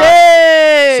 like, I'm shit.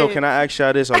 not. So can I ask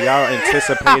y'all this? Are y'all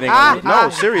anticipating? No,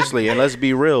 seriously, and let's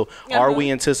be real. Are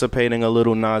we anticipating a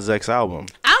little Nas X album?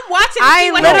 I'm watching to I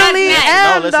see what literally he has next.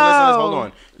 am. No, listen. Hold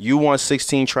on. You want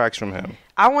 16 tracks from him?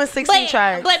 I want 16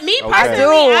 tracks. But me Okay.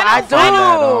 personally, I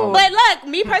do. But look,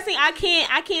 me personally, I can't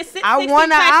sit 16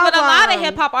 want an tracks with a lot of album.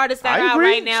 hip hop artists that I are out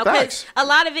agree. right now, because Facts. a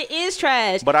lot of it is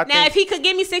trash. But I now, think- if he could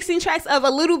give me 16 tracks of a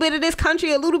little bit of this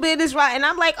country, a little bit of this rock, and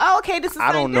I'm like, oh, okay, this is.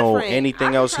 I don't know different.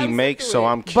 anything I else can he probably makes, sit so through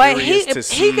it. I'm But curious to he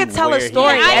see could tell a where he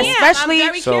story, Yeah, I goes. am. especially- I'm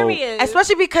very So- curious.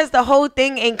 Especially because the whole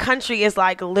thing in country is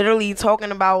like literally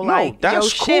talking about No, like your that's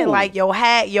shit, cool. like your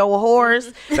hat, your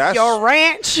horse, That's- your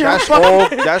ranch. That's your all.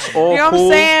 fucking- That's all You know cool. what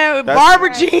I'm saying? That's- Barber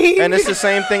jeans. And it's the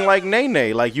same thing like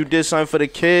Nene. Like you did something for the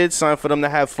kids, something for them to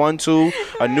have fun to,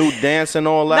 a new dance and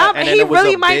all that. Nah, and but then he it was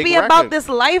really a might big be record. about this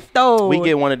life though. We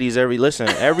get one of these every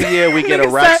year we get a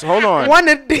Nigga racks. said Hold on. One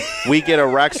of these. We get a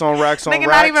racks on racks on Nigga,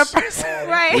 not even racks. person.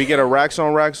 right. We get a racks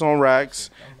on racks on racks.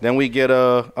 Then we get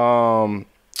a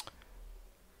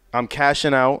I'm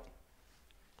cashing out.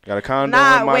 Got a condo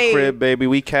Nah, in my wait. crib, baby.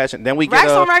 We cashing. Then we get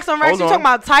Racks a on racks on racks. hold You on. talking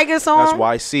about Tiger song? That's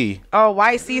YC. Oh,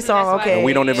 YC song. That's Okay. And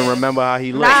we don't even remember how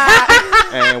he looked.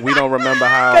 Nah, And we don't remember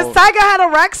how. because Tiger had a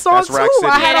rack song That's too. Rack City.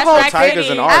 I had Yeah, a whole that's Rack Tiger's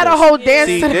City. an I had a artist. whole dance.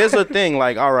 See, to that. there's a thing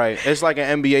like, all right, it's like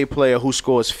an NBA player who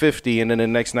scores 50 and then the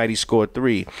next night he scored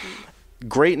 3.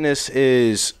 Greatness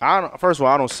is, first of all,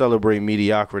 I don't celebrate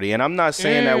mediocrity, and I'm not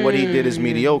saying that what he did is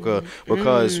mediocre,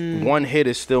 because one hit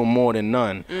is still more than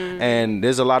none, and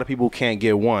there's a lot of people who can't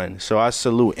get one. So I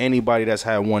salute anybody that's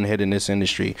had one hit in this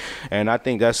industry, and I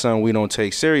think that's something we don't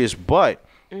take serious. But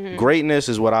greatness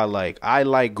is what I like. I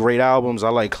like great albums. I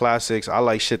like classics. I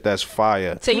like shit that's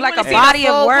fire. So you Like wanna a see body the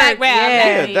of full work, pack rap, yeah. baby.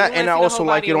 Yeah, You that, wanna and I see the also whole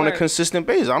like body it of on a work. consistent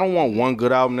basis. I don't want one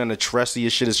good album and the rest of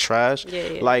your shit is trash.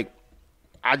 Yeah. Like,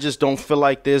 I just don't feel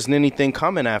like there's anything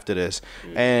coming after this.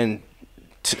 And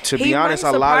to He be honest,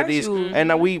 might a lot of surprise these, you.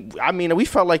 and we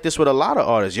felt like this with a lot of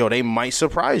artists. Yo, they might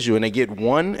surprise you, and they get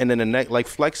one, and then the next, like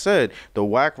Flex said, the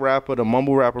whack rapper, the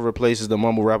mumble rapper replaces the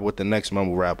mumble rapper with the next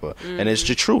mumble rapper, and it's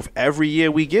the truth. Every year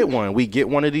we get one. We get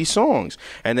one of these songs,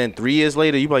 and then 3 years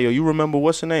later, you be like, yo, you remember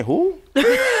what's the name? Who?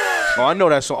 Oh, I know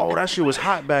that song. Oh, that shit was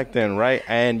hot back then, right?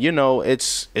 And you know,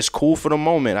 it's cool for the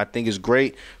moment. I think it's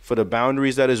great for the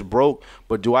boundaries that it's broke.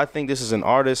 But do I think this is an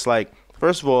artist? Like,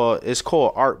 first of all, it's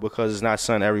called art because it's not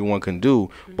something everyone can do.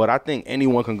 But I think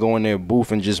anyone can go in their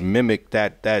booth and just mimic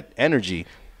that energy.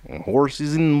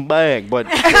 Horses in the bag, but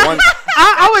one,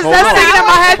 I was hold just on. thinking in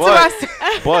my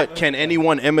head too. But can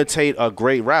anyone imitate a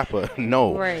great rapper?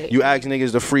 No. Right. You ask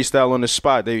niggas to freestyle on the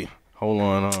spot, they hold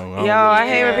on. Yo, I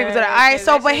hate when people do that. All right,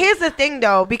 so that's but just- here's the thing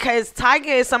though, because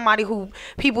Tiger is somebody who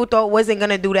people thought wasn't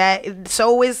gonna do that.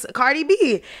 So is Cardi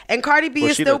B, and Cardi B Well,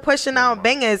 is she still the- pushing out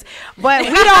bangers. But we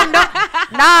don't know.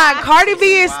 Nah, Cardi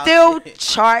B is still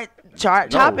chart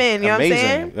topping. You know what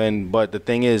I'm saying? But the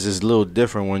thing is, it's a little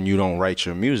different when you don't write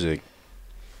your music.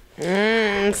 See,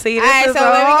 this All right, is so a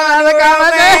what we whole gonna other do?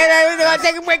 conversation. We're gonna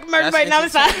take a break, commercial break. No,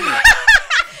 it's fine. entertaining.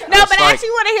 No, but I like- actually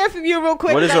want to hear from you real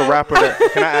quick. What is though. a rapper that?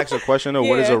 Can I ask a question? Or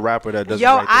what is Yeah. a rapper that doesn't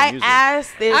Yo, write their I music?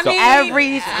 ask this I mean,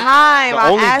 every time. The I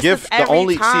only ask gift, this the every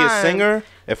only time. see a singer.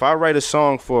 If I write a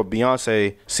song for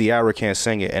Beyonce, Ciara can't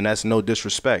sing it, and that's no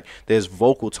disrespect. There's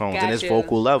vocal tones and there's Gotcha.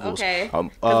 vocal levels. Okay.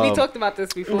 'Cause we talked about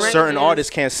this before. Certain artists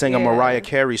can't sing a Yeah. Mariah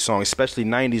Carey song, especially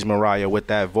 90s Mariah with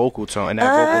that vocal tone and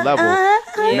that vocal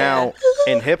level. Now,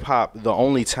 in hip hop, the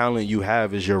only talent you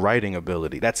have is your writing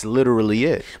ability. That's literally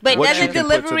it. But What you doesn't can put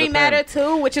to delivery the matter pen.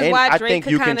 too? Which is And why I Drake think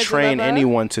could you can kinda train deliver?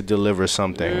 anyone to deliver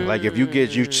something. Like if you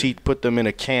cheat, put them in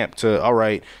a camp to, all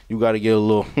right, you got to get a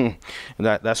little.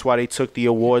 That's why they took the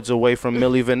awards away from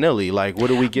Milli Vanilli. Like, what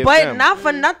do we give But them? not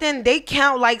for nothing, they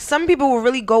count. Like some people will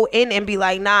really go in and be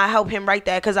like, "Nah, help him write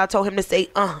that because I told him to say,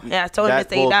 yeah, I told him to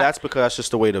say that." That's because that's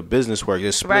just the way the business works.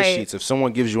 There's split Right. sheets. If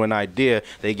someone gives you an idea,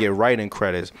 they get writing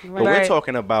credits. But we're Right.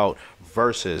 talking about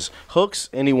verses, hooks.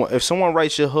 Anyone, if someone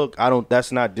writes your hook,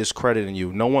 that's not discrediting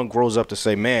you. No one grows up to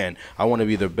say, "Man, I want to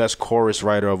be the best chorus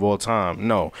writer of all time."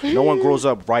 No one grows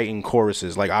up writing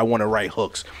choruses. Like, I want to write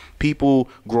hooks. People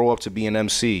grow up to be an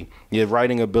MC. Your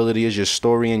writing ability is your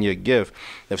story and your gift.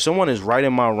 If someone is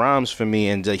writing my rhymes for me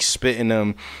and like spitting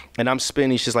them, and I'm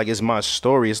spitting, it's just like it's my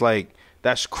story. It's like,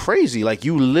 that's crazy. Like,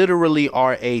 you literally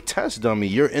are a test dummy.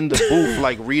 You're in the booth,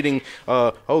 like reading.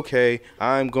 Okay,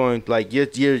 I'm going. Like, you're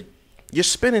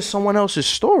spinning someone else's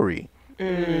story.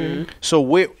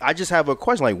 So I just have a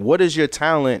question. Like, what is your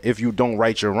talent if you don't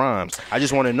write your rhymes? I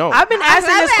just want to know. I've been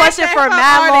asking this question for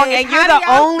mad long, and you're the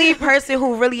only person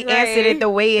who really answered it the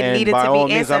way it needed to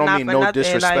be answered. I don't mean no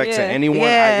disrespect to anyone.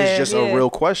 It's just a real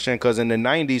question, because in the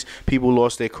 90s, people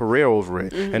lost their career over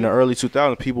it. In the early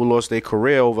 2000s, people lost their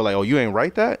career over, like, oh, you ain't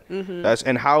write that?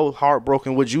 And how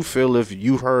heartbroken would you feel if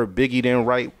you heard Biggie didn't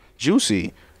write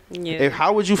Juicy?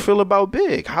 How would you feel about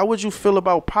Big? How would you feel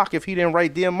about Pac if he didn't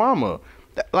write Dear Mama?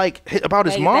 Like, about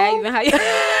his mom?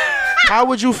 How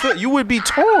would you feel? You would be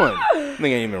torn. Nigga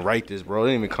ain't even write this, bro. It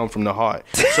didn't even come from the heart.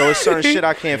 So it's certain shit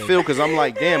I can't feel, because I'm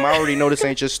like, damn, I already know this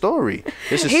ain't your story.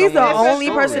 This is He's the only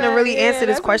person to really answer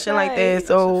this question like this.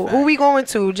 So who we going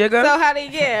to, Jigga? So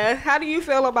how do you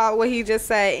feel about what he just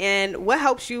said, and what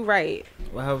helps you write?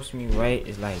 What helps me write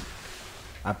is, like,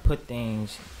 I put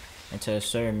things into a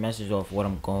certain message off what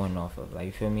I'm going off of, like,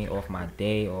 you feel me, off my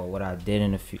day or what I did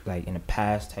in the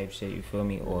past type shit, you feel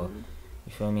me, or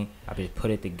you feel me, I just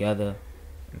put it together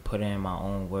and put it in my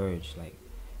own words, like,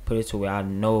 put it to where I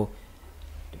know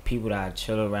the people that I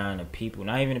chill around, the people,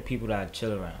 not even the people that I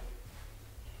chill around,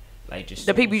 like, just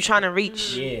the people you trying to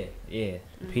reach. The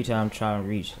people I'm trying to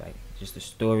reach, like, just the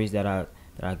stories that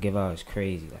I give out is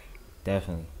crazy, like,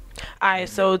 definitely. All right,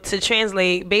 so to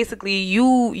translate, basically,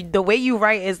 the way you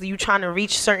write is you trying to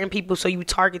reach certain people, so you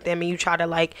target them and you try to,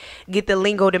 like, get the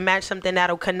lingo to match something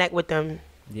that'll connect with them.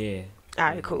 Yeah. All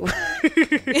right, cool.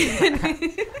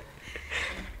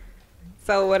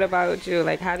 So what about you?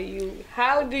 Like, how do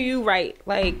you write?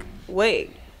 Like,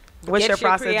 what's your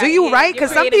process? Do you write?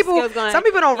 Because some people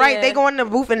don't write. They go in the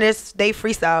booth and they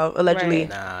freestyle allegedly. Right.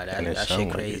 Nah, that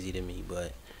shit crazy to me,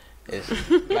 but. It's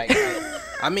like,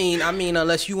 I mean,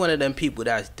 unless you one of them people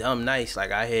that's dumb nice.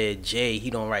 Like, I heard Jay,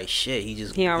 he don't write shit. He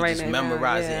just memorize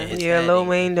it in his head. Lil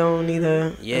Wayne don't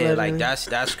either. Yeah, like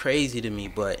that's crazy to me.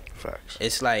 But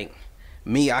it's like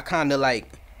me, I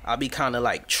be kind of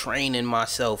like training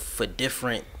myself for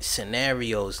different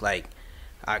scenarios. Like,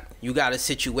 you got a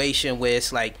situation where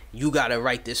it's like you gotta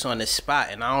write this on the spot,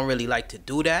 and I don't really like to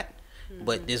do that.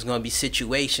 But there's gonna be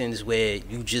situations where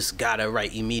you just gotta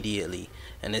write immediately.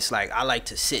 And it's like, I like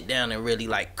to sit down and really,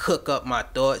 like, cook up my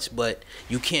thoughts, but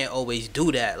you can't always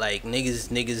do that. Like,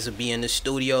 niggas will be in the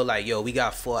studio, like, yo, we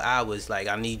got 4 hours, like,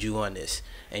 I need you on this.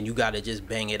 And you gotta just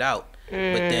bang it out. But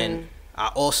then I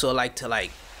also like to,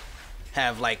 like,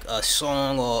 have, like, a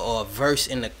song or a verse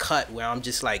in the cut where I'm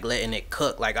just, like, letting it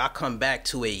cook. Like, I come back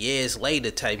to it years later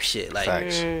type shit.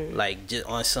 Like, like, just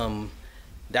on some,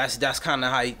 that's kind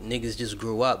of how niggas just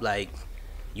grew up. Like,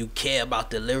 you care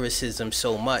about the lyricism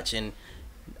so much, and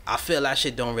I feel that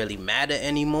shit don't really matter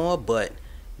anymore, but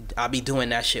I be doing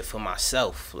that shit for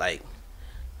myself. Like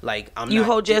you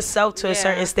hold yourself to a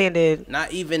certain standard.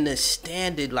 Not even the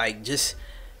standard, like, just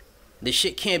the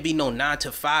shit can't be no 9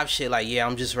 to 5 shit. Like, yeah,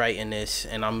 I'm just writing this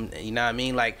and you know what I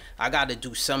mean? Like, I got to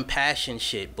do some passion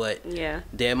shit, but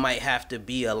there might have to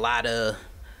be a lot of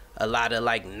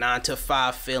like 9 to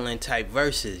 5 feeling type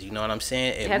verses. You know what I'm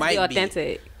saying? It has might to be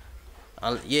authentic.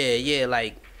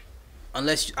 Like,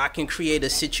 unless I can create a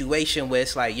situation where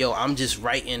it's like, yo, I'm just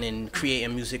writing and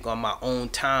creating music on my own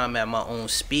time at my own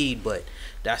speed, but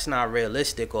that's not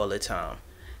realistic all the time.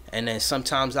 And then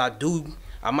sometimes I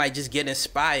might just get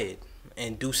inspired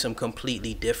and do some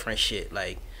completely different shit.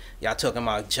 Like, y'all talking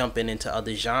about jumping into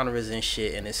other genres and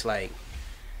shit, and it's like,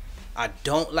 I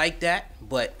don't like that,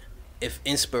 but if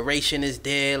inspiration is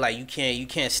there, like, you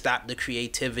can't stop the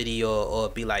creativity or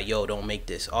be like, yo, don't make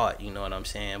this art, you know what I'm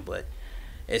saying? But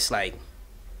it's like,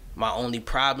 my only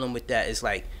problem with that is,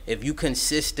 like, if you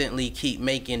consistently keep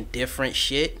making different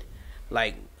shit,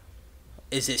 like,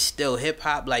 is it still hip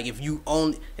hop? Like, if you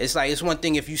it's like, it's one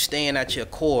thing if you staying at your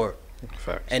core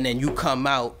and then you come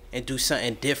out and do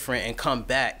something different and come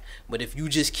back, but if you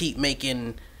just keep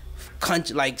making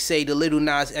country, like, say the Lil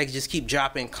Nas X just keep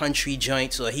dropping country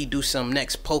joints, or he do some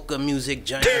next polka music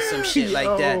joint or some shit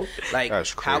like that. Like,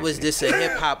 how is this a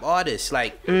hip hop artist?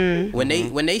 Like, when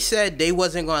they said they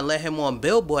wasn't gonna let him on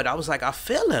Billboard, I was like, I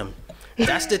feel him.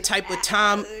 That's the type of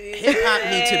time hip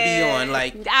hop need to be on.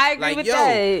 Like, I agree with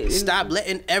that. Stop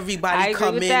letting everybody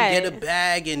come in, get a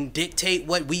bag, and dictate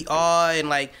what we are, and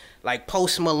like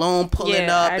Post Malone pulling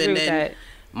up, and then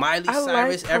Miley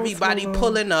Cyrus, everybody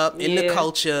pulling up in the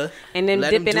culture, and then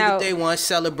let dipping them do out. what they want,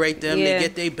 celebrate them, they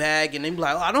get their bag, and they be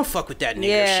like, oh, I don't fuck with that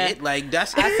nigga shit. Like,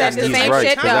 that's I said the same right,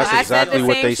 shit though. that's I said exactly the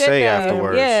what same they shit say though.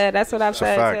 afterwards. Yeah, that's what I've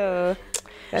said too.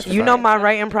 That's you know my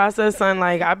writing process, son.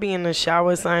 Like, I be in the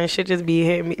shower, son. Shit just be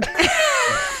hitting me.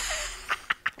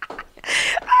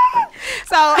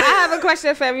 So I have a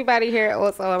question for everybody here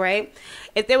also, right?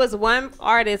 if there was one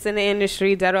artist in the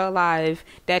industry, dead or alive,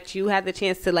 that you had the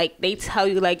chance to like, they tell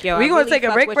you like, yo, We gonna take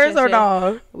a break first or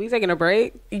no? We taking a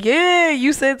break? Yeah,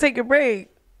 you said take a break.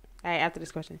 All right, after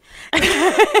this question.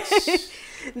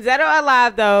 Dead or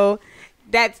alive though,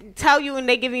 that tell you and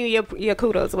they giving you your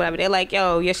kudos or whatever. They're like,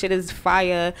 yo, your shit is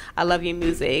fire. I love your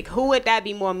music. Who would that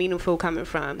be more meaningful coming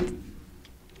from?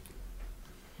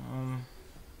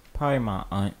 Probably my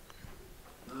aunt.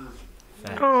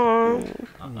 Oh,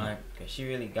 My aunt, cause she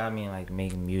really got me in like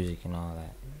making music and all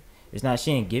that. It's not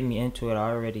she didn't get me into it.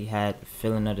 I already had the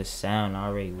feeling of the sound. I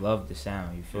already loved the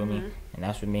sound. You feel me? And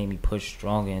that's what made me push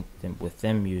stronger with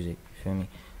them music. You feel me?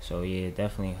 So yeah,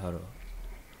 definitely her.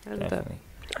 Definitely.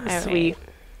 That's sweet.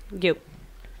 You.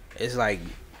 It's like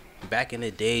back in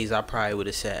the days, I probably would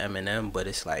have said Eminem, but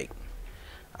it's like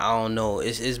I don't know.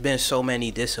 It's been so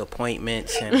many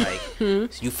disappointments and like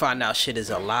you find out shit is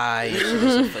a lie, and shit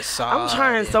is a facade. I'm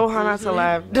trying so hard not to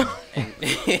laugh.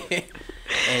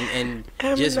 And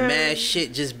just mad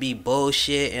shit just be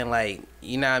bullshit and like,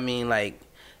 you know what I mean, like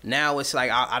now it's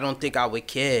like I don't think I would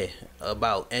care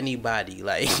about anybody.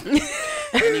 Like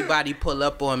anybody pull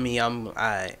up on me, I'm just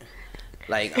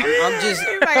like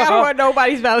I don't want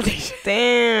nobody's validation.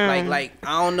 Damn. Like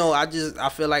I don't know, I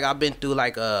feel like I've been through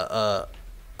like a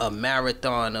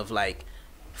marathon of like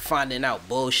finding out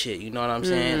bullshit, you know what I'm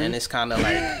saying? And it's kind of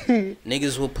like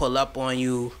niggas will pull up on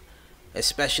you.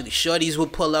 Especially shorties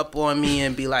would pull up on me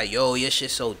and be like, yo, your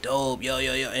shit so dope, yo,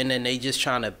 and then they just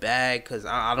trying to bag because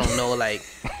I don't know, like,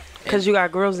 because you got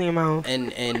girls in your mouth.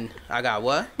 And I got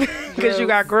what? Because you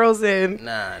got girls in.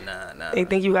 Nah. They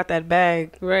think you got that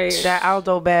bag, right? That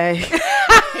Aldo bag.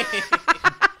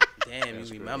 Damn,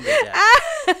 you remember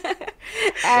that?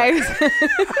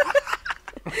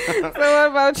 So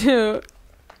what about you?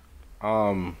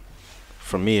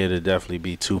 For me, it'd definitely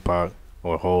be Tupac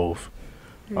or Hove.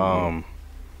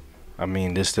 I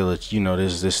mean, there's still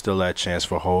there's still that chance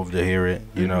for Hove to hear it,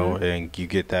 you know, and you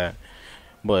get that.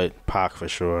 But Pac for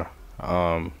sure.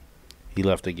 He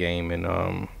left the game,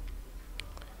 and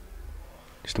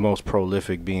he's the most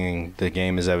prolific being the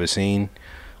game has ever seen.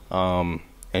 And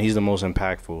he's the most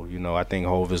impactful. You know, I think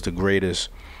Hove is the greatest.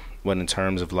 But in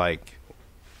terms of like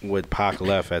what Pac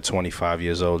left at 25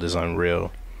 years old is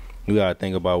unreal. You gotta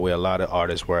think about where a lot of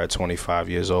artists were at 25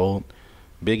 years old.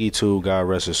 Biggie too, God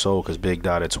rest his soul, because Big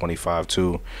died at 25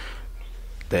 too.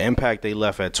 The impact they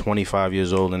left at 25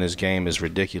 years old in this game is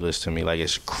ridiculous to me. Like,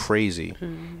 it's crazy.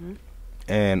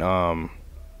 And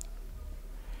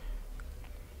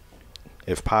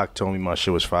if Pac told me my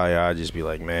shit was fire, I'd just be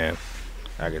like, man,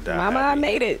 I could die. Mama, happy. I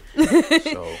made it.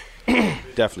 So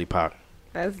definitely Pac.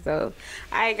 That's dope.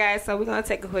 All right, guys, so we're going to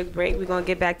take a quick break. We're going to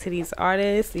get back to these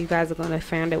artists. You guys are going to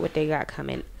find out what they got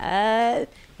coming up. And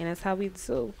that's how we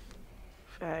do.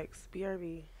 Facts.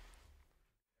 BRB.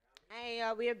 Hey,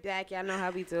 y'all, we are back. Y'all know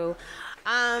how we do.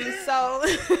 So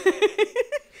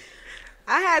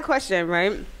I had a question,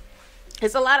 right?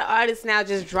 It's a lot of artists now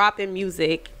just dropping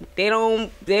music. They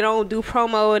don't do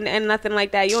promo and nothing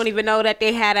like that. You don't even know that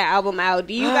they had an album out.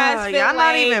 Do you guys feel y'all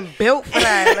not even built for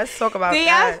that? Let's talk about that. Do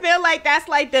y'all feel like that's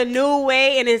like the new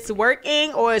way and it's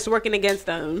working, or it's working against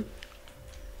them?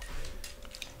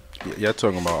 Y'all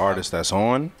talking about artists that's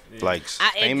on? Like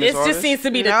famous It artists? just seems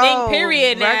to be the thing,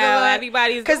 period, now. Regular.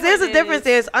 Everybody's because there's a difference.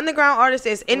 There's underground artists,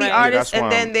 there's indie artists,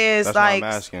 and then there's like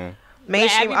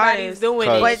mainstream artists doing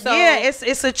it. But yeah,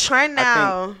 it's a trend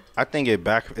now. I think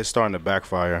it's starting to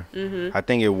backfire. I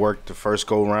think it worked the first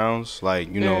go rounds.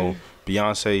 Like, you know,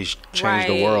 Beyonce changed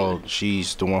the world.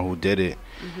 She's the one who did it.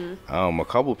 A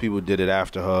couple people did it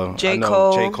after her. J.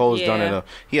 Cole's done it.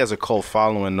 He has a cult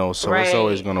following though, so it's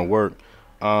always gonna work.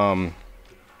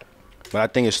 But I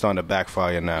think it's starting to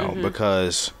backfire now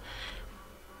because,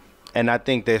 and I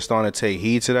think they're starting to take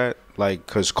heed to that, like,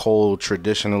 because Cole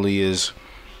traditionally is,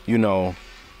 you know,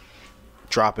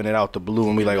 dropping it out the blue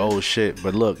and be like, oh shit.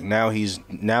 But look, now he's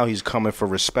coming for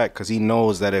respect because he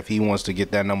knows that if he wants to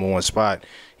get that #1 spot,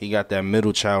 he got that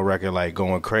Middle Child record like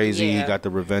going crazy. He got the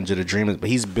Revenge of the Dreamers, but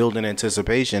he's building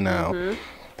anticipation now.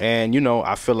 And you know,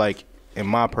 I feel like, in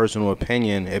my personal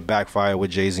opinion, it backfired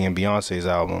with Jay-Z and Beyonce's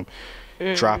album.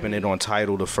 Dropping it on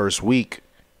Tidal the first week,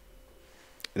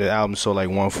 the album sold like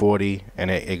 140,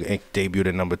 and it debuted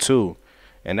at #2.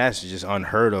 And that's just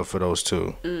unheard of for those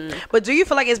two. But do you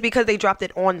feel like it's because they dropped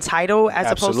it on Tidal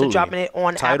as opposed to dropping it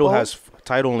on Apple?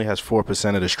 Tidal only has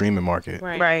 4% of the streaming market.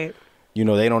 Right. You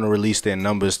know, they don't release their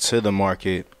numbers to the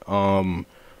market,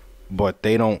 but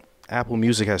they don't. Apple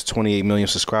Music has 28 million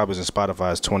subscribers and Spotify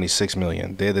has 26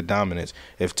 million. They're the dominants.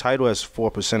 If Tidal has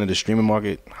 4% of the streaming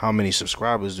market, how many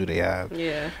subscribers do they have?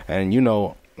 Yeah. And, you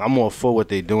know, I'm all for what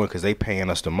they doing because they paying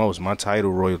us the most. My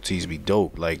title royalties be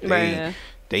dope. Like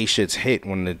they shits hit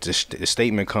when the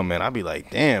statement come in. I be like,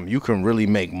 damn, you can really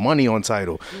make money on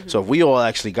title. So if we all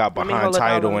actually got behind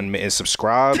title and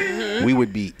subscribe, we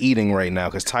would be eating right now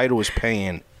because title is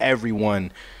paying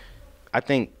everyone. I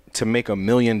think to make $1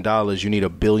 million, you need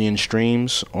 1 billion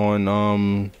streams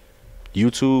on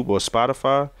YouTube or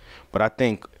Spotify. But I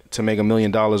think to make $1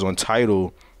 million on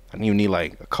title, I think you need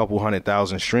like a couple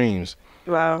 100,000 streams.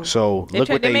 Wow. So look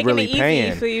what they really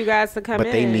paying for you guys to come but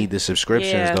in. They need the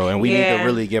subscriptions though, and we need to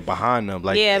really get behind them.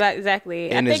 Like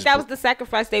exactly. I think that was the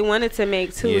sacrifice they wanted to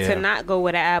make too, to not go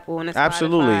with an Apple and a Spotify.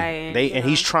 Absolutely. And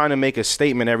he's trying to make a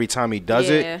statement every time he does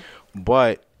it.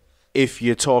 But if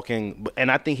you're talking,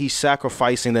 and I think he's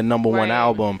sacrificing the number one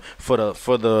album for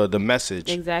the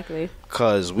message. Exactly.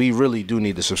 Because we really do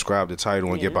need to subscribe to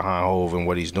Tidal and get behind Hove and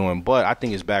what he's doing. But I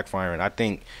think it's backfiring. I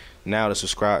think now to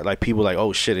subscribe, like people like,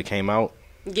 oh shit, it came out.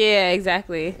 Yeah,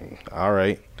 exactly. All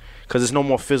right. Because there's no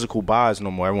more physical buys no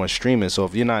more. Everyone's streaming. So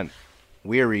if you're not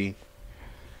weary,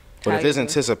 but if there's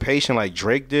anticipation like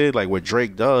Drake did, like what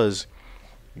Drake does,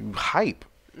 you hype.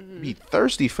 You be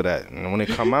thirsty for that. And when it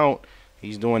come out,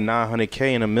 he's doing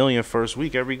 900K and $1 million first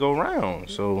week every go round.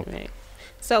 So,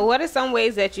 so what are some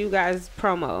ways that you guys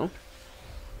promo?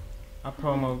 My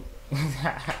promo,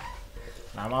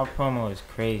 my promo is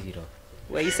crazy though.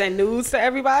 Well, you send nudes to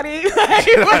everybody? That's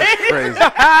crazy. He said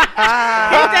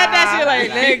that shit like,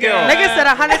 nigga said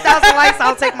 100,000 likes,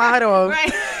 I'll take my hood off.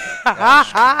 Right.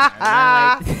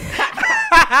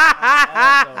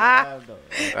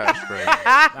 That's crazy.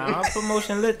 My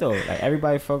promotion lit though. Like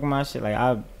everybody fucking my shit. Like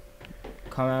I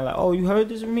come out like, oh, you heard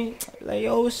this from me? Like,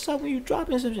 yo, what's up when you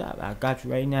dropping some shit? I got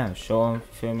you right now. Show them,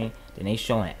 feel me? Then they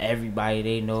showing everybody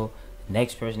they know.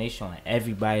 Next person, they showing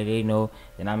everybody they know.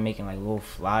 Then I'm making like little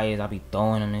flyers. I be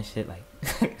throwing them and shit.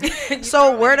 Like,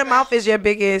 so word of mouth is your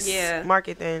biggest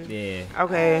market then? Yeah.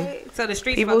 Okay. So the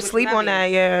street people sleep on that.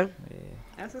 Yeah.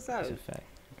 That's what's up. That's a fact.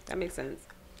 That makes sense.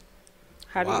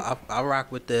 How do I rock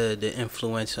with the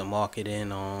influencer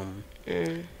marketing.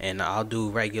 And I'll do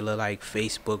regular like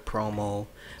Facebook promo,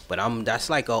 but that's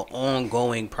like a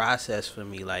ongoing process for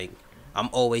me. Like I'm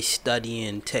always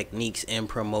studying techniques in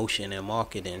promotion and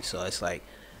marketing, so it's like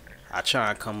I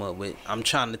try to come up with. I'm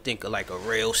trying to think of like a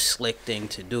real slick thing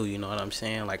to do. You know what I'm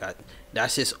saying? Like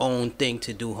that's his own thing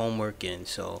to do homework in.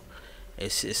 So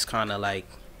it's kind of like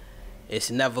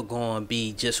it's never gonna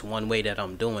be just one way that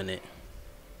I'm doing it.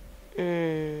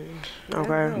 Okay.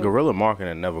 Guerrilla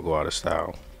marketing never go out of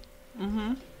style.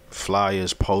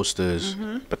 Flyers, posters,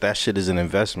 but that shit is an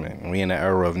investment. We in the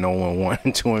era of no one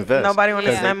wanting to invest. Nobody wants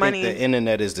to spend money. The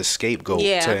internet is the scapegoat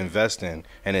to invest in,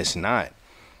 and it's not.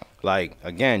 Like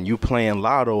again, you playing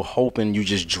lotto, hoping you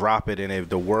just drop it and if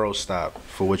the world stop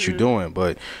for what you're doing.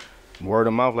 But word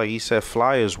of mouth, like he said,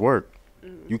 flyers work.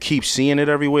 You keep seeing it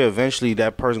everywhere. Eventually,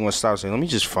 that person gonna stop saying, "Let me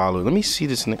just follow. Let me see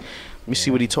this. Let me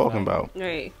see what he talking about."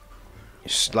 Right.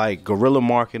 It's like guerrilla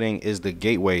marketing is the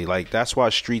gateway. Like that's why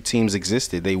street teams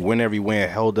existed. They went everywhere,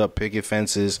 held up picket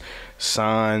fences,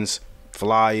 signs,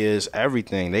 flyers,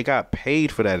 everything. They got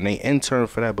paid for that and they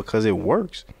interned for that because it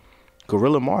works.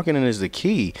 Guerrilla marketing is the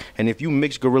key. And if you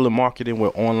mix guerrilla marketing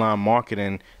with online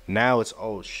marketing, now it's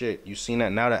oh shit. You seen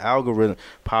that now? The algorithm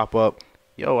pop up.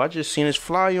 Yo, I just seen this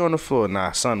flyer on the floor.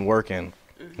 Nah, son, working.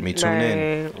 Let me tune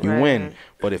in. You win.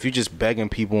 But if you just begging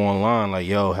people online like,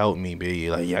 yo, help me, be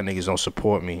like, y'all niggas don't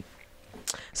support me.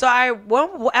 So at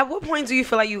what point do you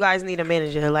feel like you guys need a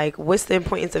manager? Like, what's the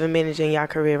importance of a manager in y'all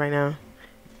career right now?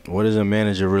 What does a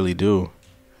manager really do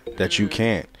that you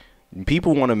can't?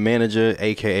 People want a manager,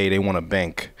 aka they want a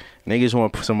bank. Niggas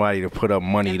want somebody to put up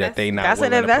money that they not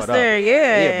willing to put up. That's an investor,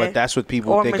 yeah. But that's what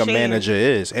people think a manager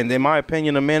is. And in my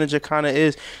opinion, a manager kind of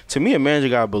is. To me, a manager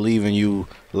gotta believe in you.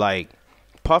 Like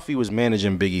Puffy was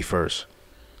managing Biggie first.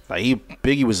 Like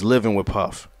Biggie was living with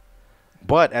Puff.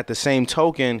 But at the same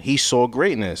token, he saw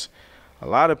greatness. A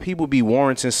lot of people be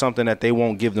warranting something that they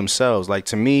won't give themselves. Like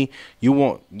to me,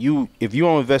 if you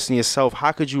don't invest in yourself,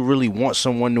 how could you really want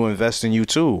someone to invest in you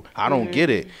too? I don't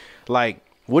get it. Like,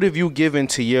 what have you given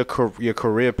to your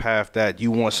career path that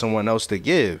you want someone else to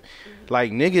give?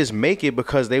 Like niggas make it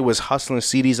because they was hustling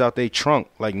CDs out their trunk.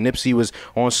 Like Nipsey was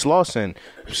on Slauson,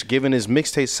 was giving his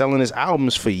mixtapes, selling his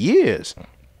albums for years.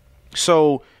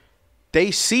 So they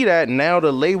see that now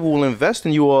the label will invest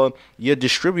in you or your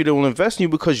distributor will invest in you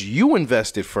because you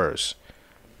invested first.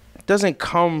 It doesn't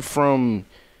come from,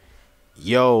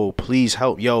 yo, please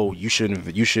help. Yo, you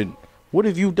should. What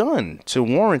have you done to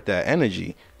warrant that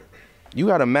energy? You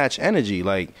got to match energy.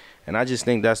 Like, and I just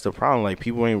think that's the problem. Like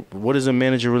people ain't, what does a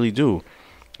manager really do?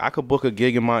 I could book a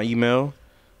gig in my email.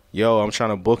 Yo, I'm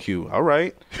trying to book you. All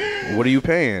right. What are you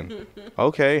paying?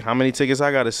 Okay. How many tickets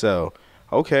I got to sell?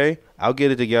 Okay. I'll get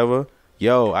it together.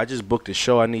 Yo, I just booked a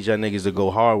show. I need y'all niggas to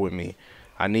go hard with me.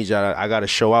 I need y'all. I got to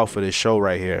show out for this show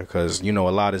right here because, you know,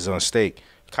 a lot is on stake.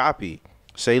 Copy.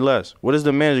 Say less. What is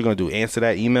the manager going to do? Answer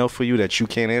that email for you that you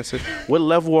can't answer? What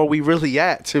level are we really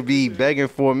at to be begging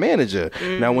for a manager?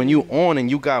 Now, when you on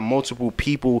and you got multiple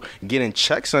people getting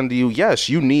checks under you, yes,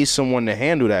 you need someone to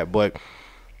handle that. But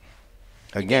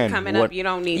again, coming up, you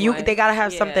don't need one. They got to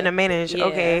have something to manage. Yeah,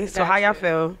 okay, so how y'all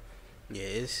feel?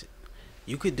 Yeah,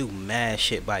 you could do mad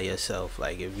shit by yourself.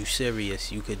 Like, if you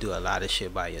serious, you could do a lot of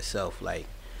shit by yourself. Like,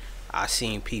 I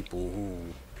seen people who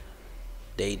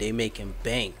they making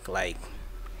bank. Like,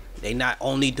 they not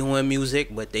only doing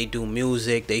music, but they do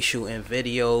music, they shooting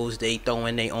videos, they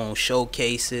throwing their own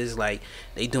showcases, like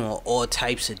they doing all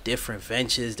types of different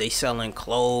ventures, they selling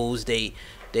clothes, they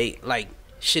like,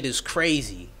 shit is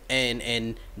crazy.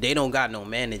 And they don't got no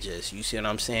managers. You see what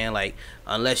I'm saying? Like,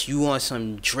 unless you want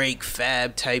some Drake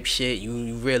Fab type shit,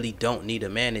 you really don't need a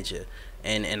manager.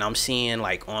 And I'm seeing,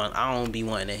 like, I don't be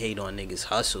wanting to hate on niggas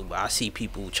hustle, but I see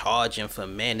people charging for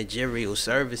managerial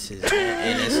services,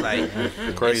 and it's like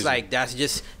Crazy. It's like that's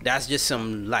just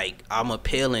some, like, I'm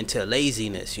appealing to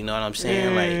laziness, you know what I'm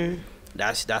saying? Like,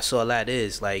 that's all that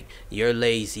is. Like, you're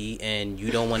lazy and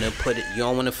you don't want to you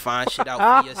don't want to find shit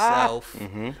out for yourself.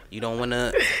 You don't want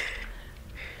to.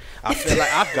 I feel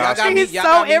like y'all got me. He's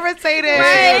so irritated.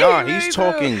 Nah, he's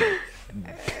talking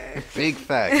big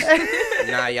facts.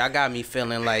 Nah, y'all got me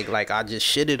feeling like I just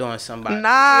shitted on somebody.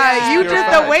 Nah, you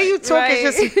just, the way you talk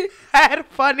is just mad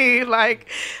funny. Like,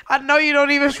 I know you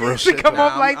don't even to come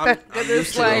up like that.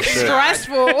 It's like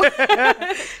stressful.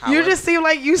 You just seem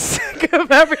like you sick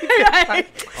of everything.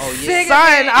 Oh yeah,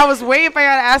 son, I was waiting for y'all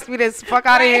to ask me this. Fuck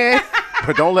out of here.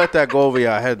 But don't let that go over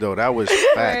your head, though. That was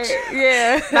facts.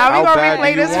 Yeah. Now How we gonna bad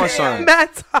replay do you this want something?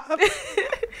 that time.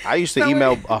 I used to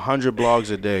email 100 blogs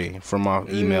a day from my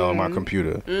email on my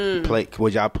computer.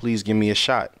 Would y'all please give me a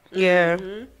shot? Yeah.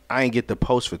 I ain't get the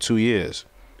post for 2 years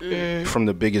from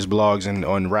the biggest blogs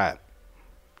on rap.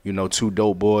 You know, Two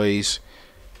Dope Boys,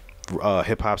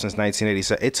 hip hop since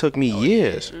 1987. It took me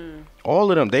years.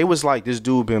 All of them, they was like, this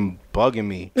dude been bugging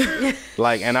me.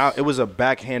 Like, and it was a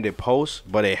backhanded post,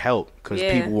 but it helped because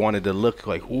people wanted to look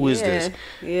like, who is this?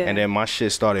 Yeah. And then my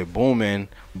shit started booming.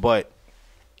 But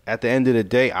at the end of the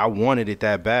day, I wanted it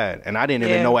that bad. And I didn't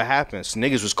even know what happened. So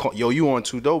niggas was yo, you on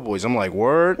Two Dope Boys. I'm like,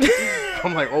 word?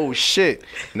 I'm like, oh, shit.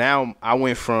 Now I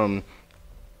went from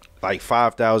like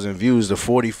 5,000 views to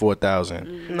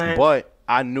 44,000. Nice. But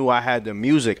I knew I had the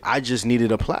music. I just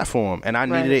needed a platform. And I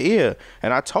needed an ear.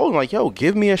 And I told him, like, yo,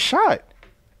 give me a shot.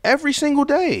 Every single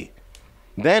day.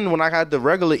 Then when I got the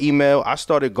regular email, I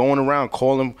started going around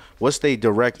calling, what's their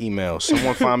direct email?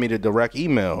 Someone find me the direct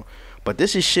email. But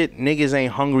this is shit niggas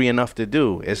ain't hungry enough to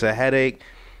do. It's a headache.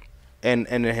 And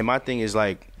my thing is,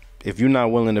 like, if you're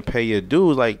not willing to pay your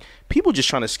dues, like, people just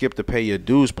trying to skip the pay your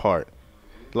dues part.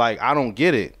 Like, I don't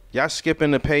get it. Y'all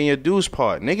skipping the pay your dues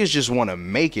part. Niggas just want to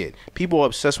make it. People are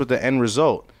obsessed with the end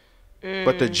result.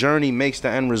 But the journey makes the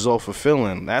end result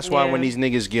fulfilling. That's why when these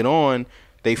niggas get on,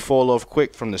 they fall off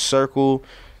quick from the circle,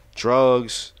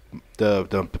 drugs,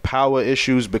 the power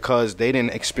issues, because they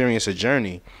didn't experience a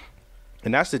journey.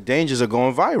 And that's the dangers of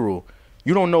going viral.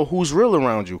 You don't know who's real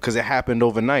around you because it happened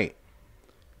overnight.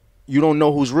 You don't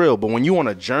know who's real. But when you on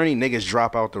a journey, niggas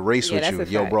drop out the race with you.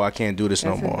 Yo, bro, I can't do this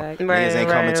no more. Niggas ain't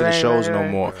coming to the shows no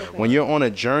more. When you're on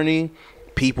a journey,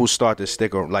 people start to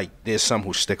stick around. Like, there's some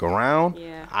who stick around.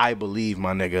 Yeah. I believe,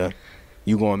 my nigga,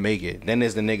 you gonna make it. Then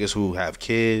there's the niggas who have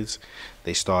kids.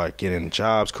 They start getting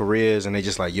jobs, careers, and they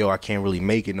just like, yo, I can't really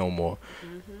make it no more.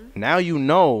 Now you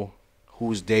know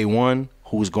who's day one,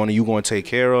 who's you gonna take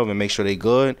care of and make sure they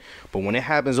good. But when it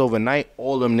happens overnight,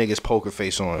 all them niggas poker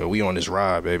face on. We on this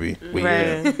ride, baby. We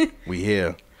here. We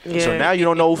here. Yeah. So now you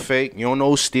don't know who fake. You don't know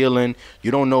who's stealing.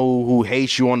 You don't know who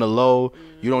hates you on the low.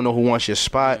 You don't know who wants your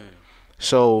spot.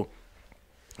 So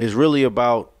it's really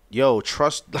about, yo,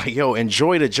 trust, like, yo,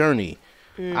 enjoy the journey.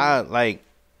 I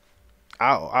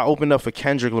opened up for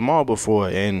Kendrick Lamar before,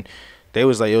 and they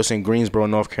was like, yo, it's in Greensboro,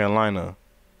 North Carolina.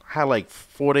 I had like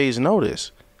 4 days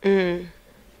notice.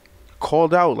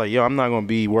 Called out like, yo, I'm not gonna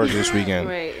be working this weekend.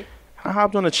 Right. I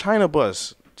hopped on a China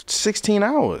bus, 16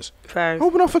 hours. Facts.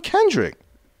 Open up for Kendrick.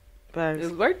 Facts.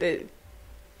 It's worth it.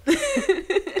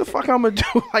 The fuck I'm gonna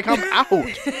do? Like, I'm out.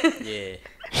 Yeah.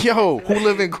 Yo, who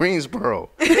live in Greensboro?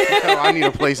 Yo, I need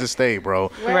a place to stay,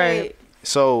 bro. Right.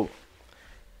 So,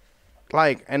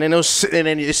 like, and then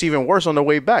it's even worse on the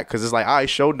way back because it's like, all right,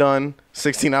 show done,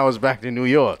 16 hours back to New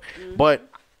York. But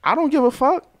I don't give a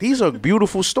fuck. These are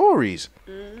beautiful stories.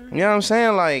 You know what I'm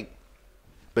saying? Like,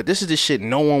 But this is the shit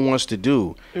no one wants to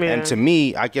do. Yeah. And to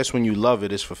me, I guess when you love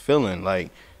it, it's fulfilling.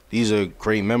 Like, these are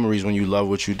great memories when you love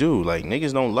what you do. Like,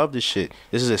 niggas don't love this shit.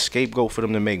 This is a scapegoat for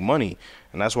them to make money.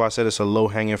 And that's why I said it's a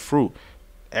low-hanging fruit.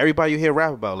 Everybody you hear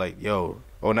rap about, like, yo,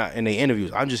 or not in their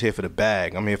interviews, I'm just here for the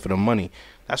bag. I'm here for the money.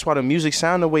 That's why the music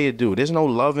sound the way it do. There's no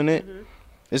love in it.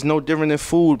 It's no different than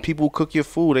food. People cook your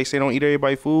food. They say don't eat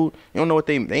everybody food. You don't know what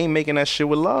they ain't making that shit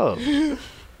with love.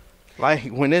 Like,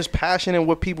 when there's passion in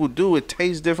what people do, it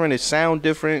tastes different, it sound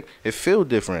different, it feel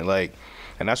different. Like,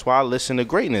 and that's why I listen to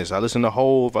greatness. I listen to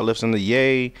Hove, I listen to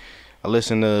Ye, I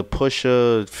listen to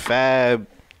Pusha, Fab,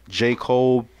 J.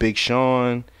 Cole, Big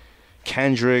Sean,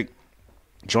 Kendrick,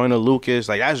 Joyner Lucas.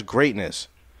 Like, that's greatness.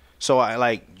 So I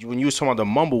like, when you was talking about the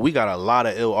mumble, we got a lot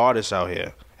of ill artists out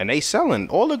here. And they selling.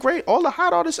 All the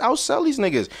hot artists outsell these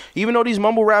niggas. Even though these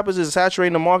mumble rappers is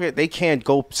saturating the market, they can't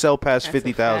go sell past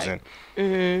 50,000.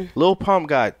 Lil Pump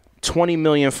got 20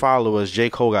 million followers.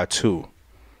 J. Cole got 2.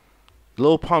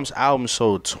 Lil Pump's album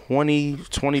sold 20,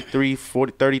 23,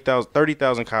 40,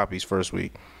 30,000 copies first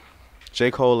week.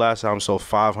 J. Cole last album sold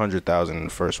 500,000 in the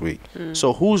first week.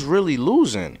 So who's really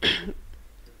losing?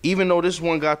 Even though this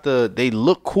one got they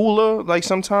look cooler, like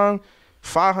sometimes,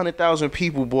 500,000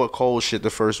 people bought Cole shit the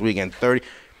first week, and 30.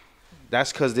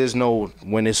 That's because there's no,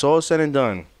 when it's all said and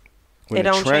done, It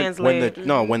don't translate.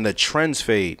 When the trends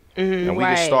fade, and we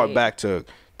can start back to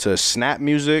snap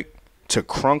music, to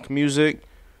crunk music,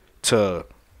 to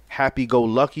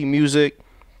happy-go-lucky music,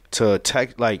 to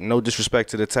tech, like, no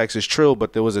disrespect to the Texas Trill,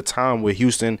 but there was a time where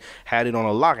Houston had it on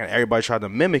a lock and everybody tried to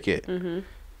mimic it.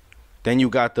 Then you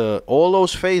got all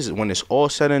those phases. When it's all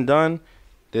said and done,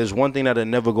 there's one thing that'll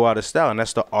never go out of style, and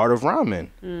that's the art of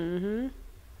rhyming.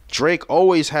 Drake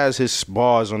always has his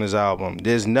bars on his album.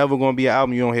 There's never going to be an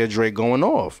album you don't hear Drake going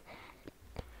off.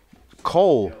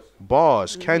 Cole,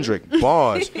 bars. Kendrick,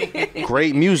 bars.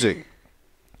 Great music.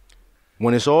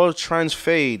 When it's all trends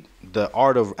fade, the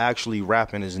art of actually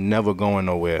rapping is never going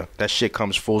nowhere. That shit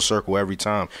comes full circle every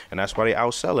time, and that's why they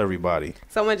outsell everybody.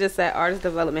 Someone just said artist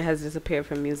development has disappeared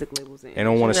from music labels. They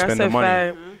don't want to spend the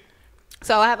money.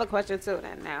 So I have a question too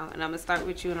then now, and I'm going to start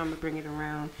with you and I'm going to bring it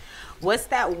around. What's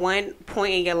that one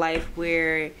point in your life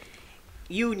where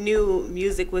you knew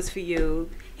music was for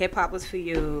you, hip-hop was for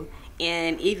you,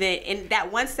 and even in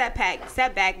that one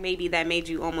setback maybe that made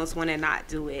you almost want to not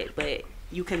do it, but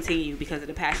you continue because of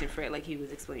the passion for it, like he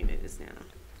was explaining just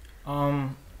now?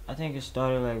 I think it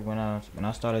started like when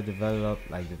I started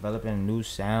developing new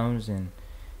sounds and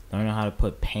learning how to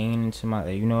put pain into my,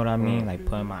 you know what I mean? Like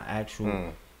putting my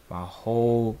actual... my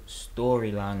whole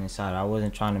storyline inside. I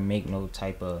wasn't trying to make no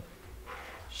type of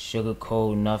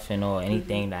sugarcoat nothing or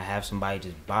anything that have somebody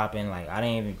just bopping. Like, I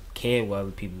didn't even care what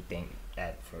other people think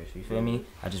at first. You feel me?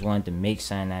 I just wanted to make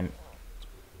something that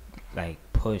like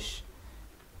push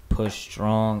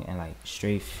strong and like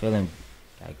straight feeling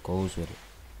that goes with it.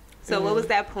 So what was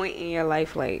that point in your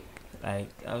life like?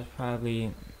 Like, that was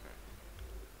probably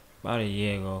about a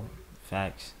year ago.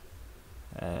 Facts.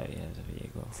 Yeah, it was a year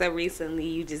ago. So recently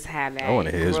you just had that. I want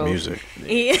to hear his growth. music.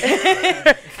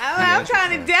 Yeah. I'm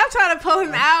trying to pull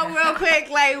him out real quick.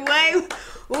 Like,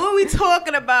 what are we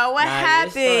talking about? What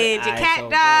happened? Your cat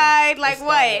died? Like,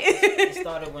 what? It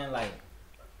started when, like,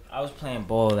 I was playing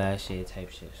ball last year type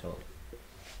shit. So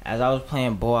as I was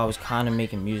playing ball, I was kind of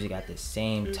making music at the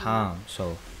same time.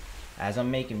 So as I'm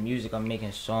making music, I'm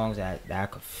making songs that I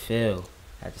could feel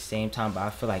at the same time, but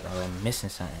I feel like I'm missing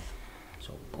something.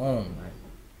 So boom,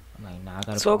 I'm like, nah, I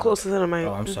gotta. So close to the mic.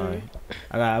 Oh, I'm sorry.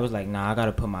 I was like, nah, I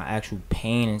gotta put my actual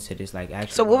pain into this. Like,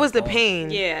 actually. So what was the pain?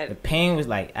 Yeah. The pain was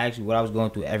like actually what I was going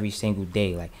through every single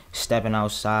day. Like stepping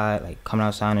outside, like coming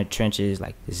outside in the trenches,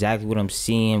 like exactly what I'm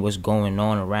seeing, what's going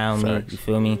on around me. You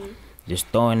feel me? Just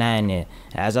throwing that in there.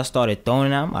 As I started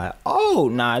throwing it out, I'm like, oh,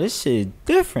 nah, this shit is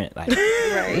different. Like,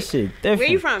 this shit different. Where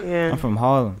you from? Yeah. I'm from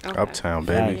Harlem. Okay. Uptown,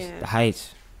 baby. Yeah. The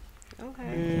Heights.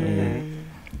 Okay. Yeah.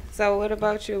 So what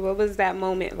about you? What was that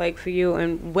moment like for you,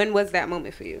 and when was that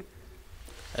moment for you?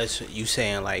 That's you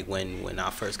saying like when I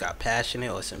first got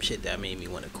passionate, or some shit that made me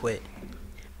want to quit?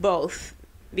 Both.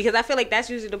 Because I feel like that's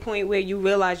usually the point where you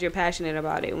realize you're passionate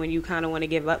about it, when you kind of want to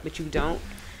give up but you don't.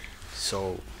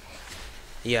 So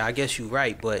yeah, I guess you're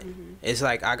right, but it's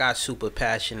like I got super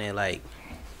passionate. Like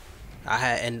I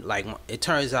had, and like it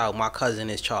turns out my cousin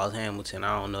is Charles Hamilton.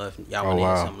 I don't know if y'all want to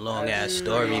hear some long ass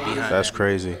story behind that. That's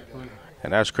crazy.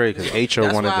 And that's crazy because H.O.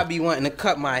 That's wanted why I to be wanting to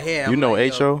cut my hair. You know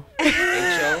like, H.O.?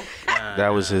 H.O.? That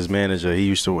was his manager. He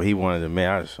wanted to,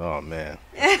 man. Oh, man.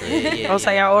 Oh,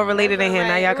 so y'all all related in here.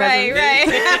 Now y'all cousins.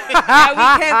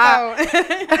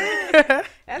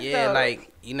 That's yeah, dope.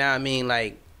 like, you know what I mean?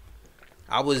 Like,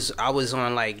 I was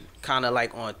on, like, kind of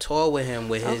like on tour with him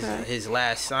with his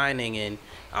last signing, and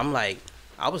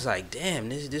I was like, damn,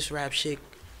 this rap shit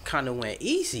kind of went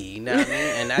easy, you know what I mean?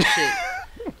 And that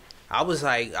shit,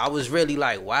 I was really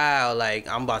like, wow, like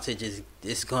I'm about to just,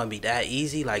 it's gonna be that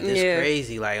easy, like this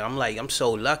crazy, like I'm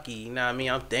so lucky, you know what I mean?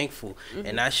 I'm thankful,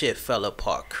 and that shit fell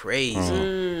apart crazy,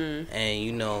 and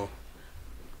you know,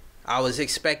 I was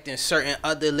expecting certain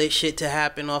other lit shit to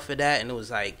happen off of that, and it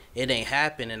was like it ain't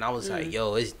happening, and I was like,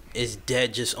 yo, it's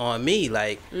dead just on me,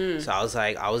 like, so I was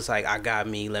like, I got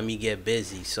me, let me get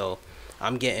busy, so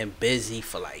I'm getting busy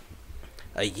for like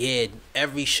a year,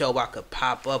 every show I could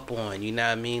pop up on, you know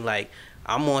what I mean? Like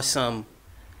I'm on some,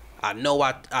 I know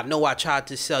I tried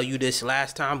to sell you this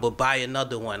last time, but buy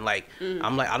another one. Like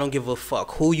I'm like, I don't give a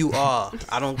fuck who you are.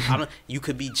 I don't you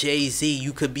could be Jay-Z,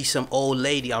 you could be some old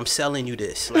lady. I'm selling you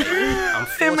this. Like I'm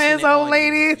forcing it old on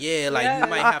lady. you. Yeah, like you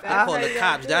might have to call the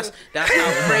cops. That's how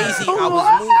crazy I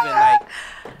was moving. Like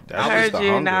That's I heard just the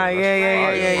you. hunger. Nah,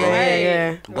 That's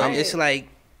yeah. but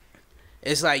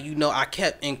it's like, you know, I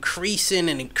kept increasing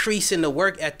the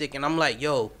work ethic, and I'm like,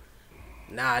 yo,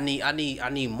 nah, I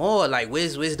need more. Like,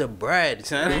 where's the bread,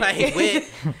 son? Like, where?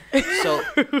 So,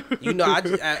 you know,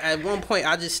 at one point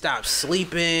I just stopped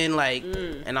sleeping, like,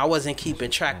 and I wasn't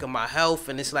keeping track of my health.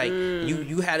 And it's like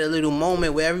you had a little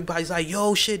moment where everybody's like,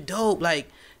 yo, shit dope. Like,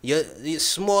 your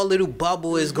small little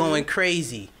bubble is going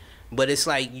crazy. But it's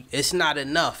like, it's not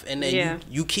enough. And then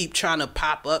you keep trying to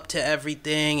pop up to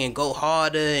everything and go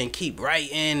harder and keep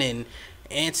writing and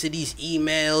answer these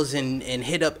emails and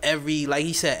hit up every, like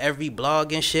he said, every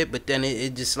blog and shit. But then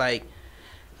it just like,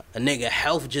 a nigga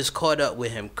health just caught up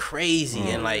with him crazy.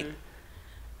 And like,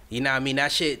 you know what I mean?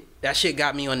 That shit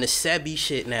got me on the Sebi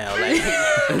shit now.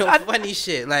 Like, no funny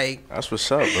shit. Like, That's what's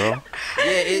up, bro.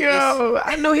 Yo,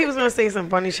 I knew he was gonna say some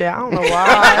funny shit. I don't know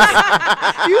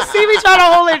why. You see me trying to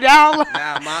hold it down. Like,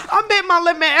 I'm bit my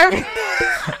lip and everything.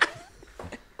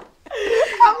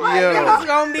 I'm like, it's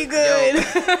gonna be good.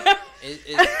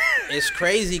 It's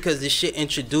crazy because this shit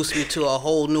introduced me to a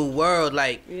whole new world.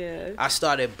 Like, I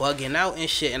started bugging out and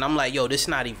shit, and I'm like, yo, this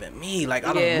not even me. Like,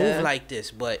 I don't move like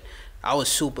this, but I was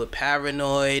super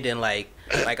paranoid and like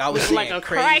I was like a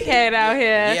crazy. crackhead out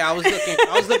here. Yeah, I was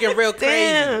looking real crazy.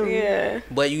 Damn. Yeah.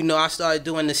 But you know, I started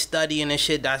doing the studying and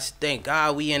shit. Thank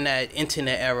God we in that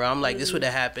internet era. I'm like, this would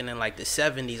have happened in like the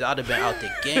 70s. I'd have been out the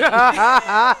game.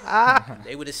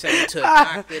 They would have sent me to a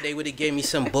doctor. They would have gave me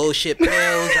some bullshit pills.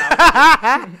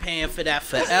 I would be paying for that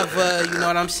forever. You know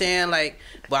what I'm saying? Like,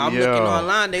 but I'm looking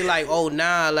online. They like, oh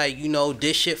nah, like, you know,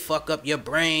 this shit fuck up your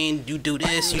brain. You do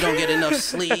this. You don't get enough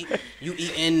sleep. You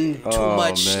eating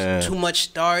too much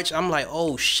starch. I'm like,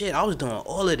 oh shit, I was doing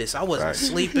all of this. I wasn't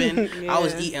sleeping. I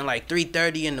was eating like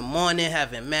 3:30 in the morning,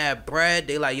 having mad bread.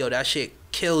 They like, yo, that shit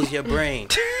kills your brain.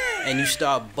 And you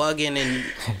start bugging. And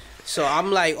so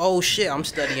I'm like, oh shit, I'm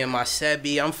studying my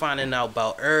Sebi. I'm finding out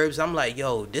about herbs. I'm like,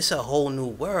 yo, this a whole new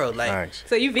world. Like,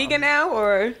 so you vegan now,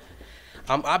 or?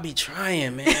 I be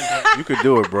trying, man. But You could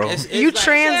do it, bro. it's You like,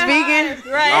 trans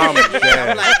vegan? Right. I'm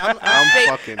dead. I'm fake,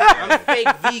 fucking I'm dead.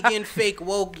 fake vegan, fake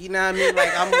woke. You know what I mean?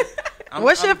 Like, I'm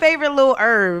What's your favorite little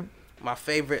herb? my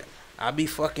favorite? I be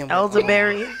fucking with,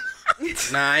 Elderberry.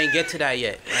 Nah, I ain't get to that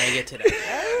yet.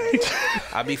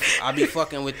 I be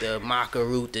fucking with the maca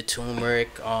root, the turmeric.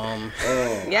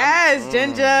 Yes,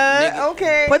 ginger.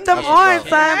 Okay. Put them on,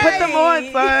 son. Put them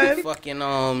on, son. Fucking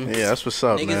Yeah, that's what's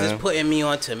up, niggas man. is putting me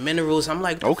onto minerals. I'm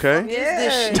like, Okay. what is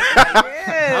this shit?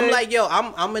 I'm like, yo,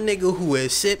 I'm a nigga who will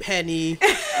sip Henny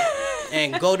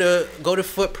and go to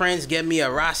Footprints, get me a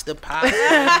Rasta pasta,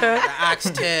 the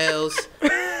oxtails,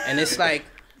 and it's like,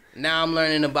 now I'm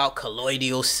learning about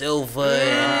colloidal silver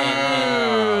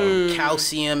and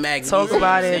calcium, magnesium. Talk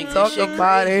about it. zinc, and Talk shit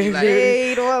about crazy. it. Like,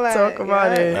 Shade, all that. Talk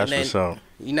about it. That's then- what's up.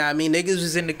 you know what I mean? Niggas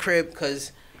was in the crib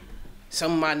because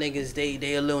some of my niggas, they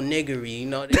a little niggery, you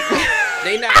know?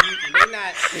 They not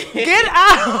Get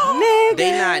out.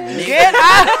 they not niggas. Get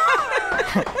out.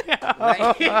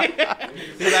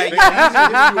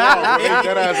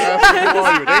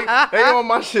 They on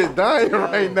my shit dying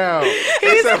right now.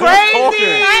 He's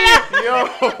crazy. Yo.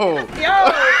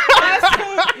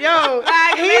 Yo,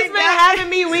 he's been having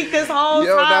me weak this whole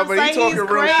Yo, time. nah, but he saying talking he's real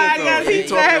crazy. shit, though. He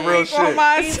talking real shit.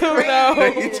 He's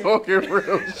crazy. He talking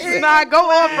real shit. Nah, go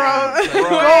on, bro.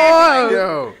 Go on.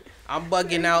 Yo. I'm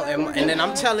bugging out, and then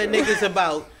I'm telling niggas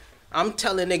about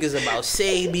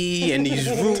Sabi and these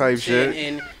roots Type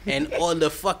shit. and all the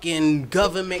fucking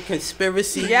government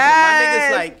conspiracies.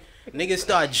 Yes. And my niggas like, niggas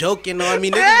start joking on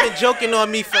me. Niggas been joking on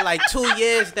me for like 2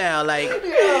 years now. Like, my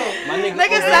niggas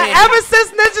Niggas over said here- ever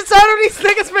since Ninja Turtle, these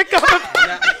niggas been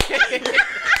coming.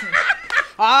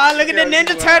 Oh, look at the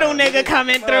Ninja Turtle nigga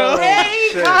coming through. Hey,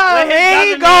 With go. his Here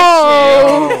you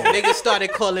government go. Niggas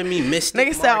started calling me Mystic.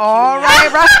 Niggas said, Mark, all you know,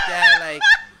 right, that, like,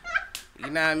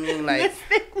 you know what I mean? Like,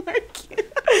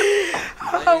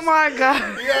 Oh my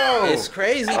God. it's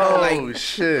crazy though. Oh,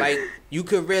 shit. Like you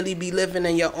could really be living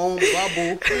in your own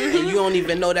bubble, and you don't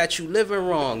even know that you living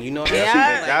wrong. You know what I'm saying?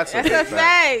 Like, That's That's a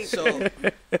fact. so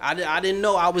I didn't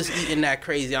know I was eating that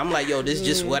crazy. I'm like, yo, this is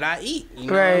just what I eat. You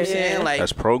know what Right. I'm saying? Yeah. Like,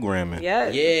 That's programming. Yeah.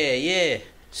 yeah.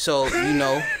 So you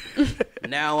know,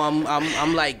 now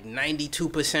I'm like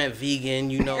 92% vegan.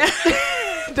 You know,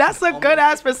 That's a good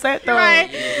ass percent though. Right.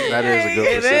 That is a good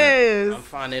It percent. is. I'm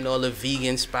finding all the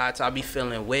vegan spots. I be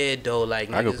feeling weird though.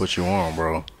 Like I could niggas- put you on,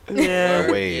 bro. Yeah.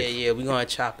 Wave. Yeah, we gonna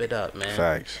chop it up, man.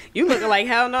 Facts. You looking like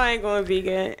hell no, I ain't going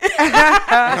vegan.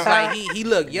 It's like he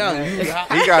look young. He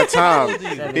got time.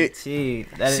 17.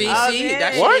 That is See, Oh, that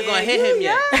yeah. shit ain't gonna hit him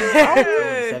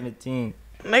yet. 17.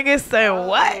 Niggas saying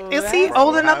what? Is he that's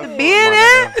old enough to be in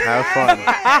it? Have fun.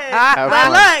 Have But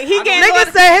fun. look, he getting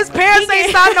Niggas said his parents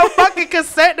ain't signed no fucking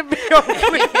consent to be on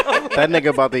video. That nigga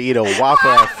about to eat a Whopper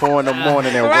at 4 in the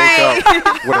morning and Right. wake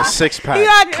up with a 6-pack. He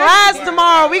got class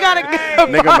tomorrow. We gotta go.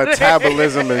 Nigga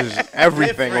metabolism is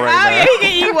everything Oh, right yeah, now. he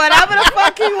can eat whatever the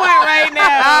fuck he want right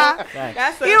now.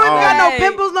 That's a He don't even got no fact.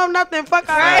 pimples, no nothing. Fuck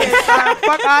out of here.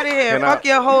 Fuck out of here. Can Fuck I-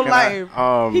 your whole can I,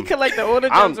 life. He collect the older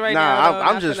I'm, jumps right nah, now. though,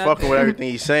 I'm not just for fucking with nothing.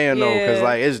 everything he's saying though, because Yeah.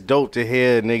 like it's dope to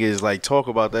hear niggas like talk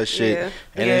about that shit, Yeah.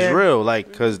 and Yeah. it's real,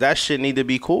 like, cause that shit need to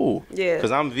be cool. Yeah.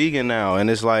 Cause I'm vegan now, and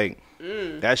it's like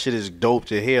that shit is dope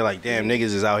to hear. Like, damn,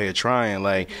 niggas is out here trying.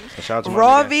 Like, and shout out to my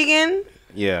Raw nigga. vegan?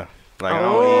 Yeah. Like, I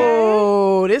don't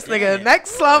Oh, this nigga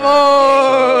next level.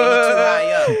 Too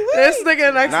high up. This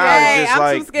nigga next eat. Nah, level. Hey, it's just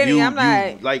I'm too like skinny, you, I'm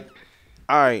not. you like.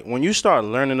 All right, when you start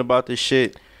learning about this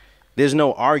shit, there's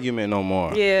no argument no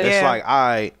more. Yeah. It's Yeah.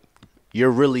 like,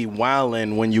 you're really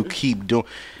wilding when you keep doing,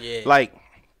 Yeah. like,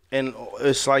 and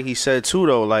it's like he said too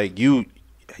though, like you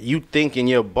think in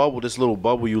your bubble, this little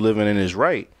bubble you living in is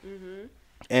right,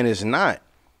 and it's not.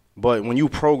 But when you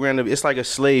program it, it's like a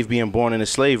slave being born into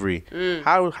slavery.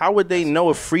 How would they know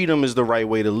if freedom is the right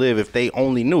way to live if they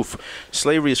only knew?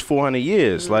 Slavery is 400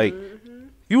 years. Like,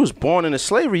 you was born into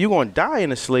slavery, you're gonna die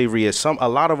into slavery, as a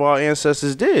lot of our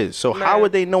ancestors did. So how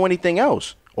would they know anything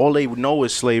else? All they know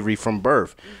is slavery from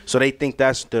birth. So they think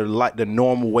that's the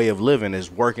normal way of living, is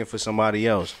working for somebody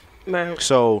else. Man.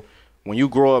 So when you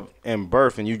grow up in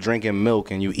birth and you drinking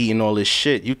milk and you eating all this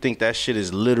shit, you think that shit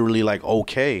is literally like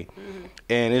okay.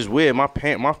 And it's weird. My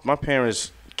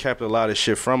parents kept a lot of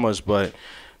shit from us, but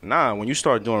nah, when you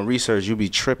start doing research, you be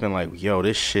tripping like, yo,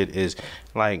 this shit is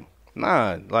like,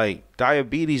 nah, like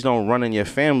diabetes don't run in your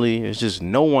family. It's just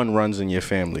no one runs in your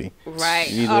family.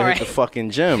 Right. You need to All hit right. the fucking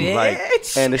gym, like,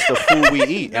 Bitch. and it's the food we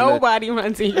eat. Nobody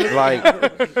runs in your Like,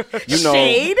 you know,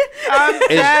 shade.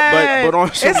 but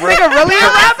on some This real, nigga really a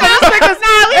rapper. This nigga's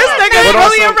But on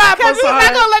really a some- rapper, Because he's not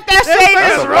son. going to let that This shade nigga's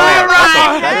that's just a really run bar.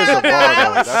 right. That is a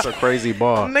bar though. That's a crazy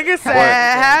bar. Nigga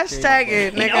said hashtag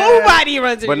it, nigga. Nobody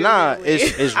runs in But your nah, family.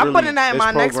 it's really, I'm putting that in it's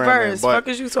my next programming, verse. but Fuck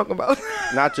is you talking about?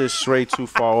 not to stray too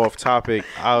far off topic.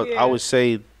 I would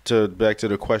say back to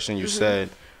the question you said.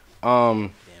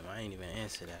 Damn, I ain't even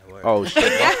answer that word. Oh shit,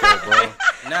 fuck that,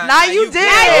 bro. Nah, you did.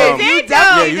 Nah, you You did,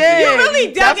 definitely though. did. You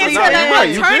really dug into definitely No, you're right,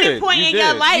 the you turning did. point You in did.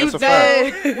 your life, That's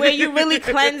a though, where you really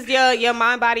cleansed your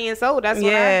mind, body, and soul. That's what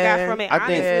I Yeah. got from it, I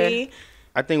think- honestly.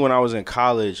 I think when I was in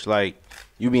college, like,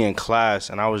 you be in class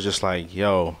and I was just like,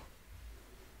 yo,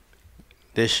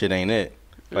 this shit ain't it.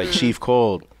 Like, Chief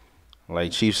called.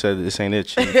 Like, Chief said, this ain't it,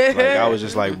 Chief. Like, I was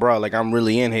just like, bro, like, I'm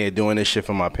really in here doing this shit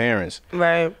for my parents.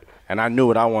 Right. And I knew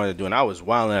what I wanted to do. And I was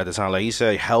wilding at the time. Like, he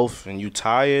said, health and you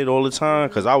tired all the time.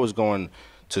 Because I was going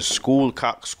to school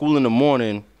in the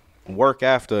morning, work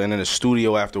after, and then the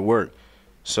studio after work.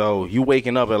 So you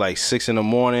waking up at like 6 in the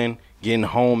morning, getting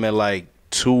home at like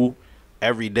 2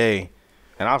 every day.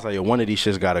 And I was like, yo, one of these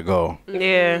shits got to go.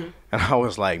 Yeah. And I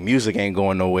was like, music ain't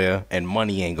going nowhere and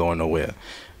money ain't going nowhere.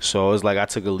 So it's like I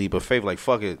took a leap of faith. Like,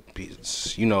 fuck it.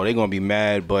 You know, they're going to be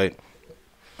mad, but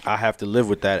I have to live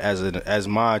with that as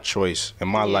my choice in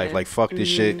my life. Like, fuck this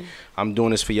shit. I'm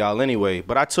doing this for y'all anyway.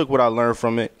 But I took what I learned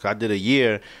from it. I did a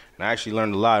year, and I actually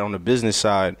learned a lot on the business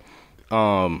side.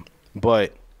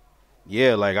 But,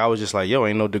 yeah, like, I was just like, yo,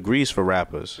 ain't no degrees for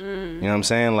rappers. You know what I'm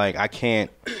saying? Like, I can't.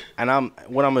 And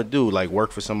what I'm going to do, like,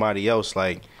 work for somebody else.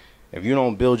 Like, if you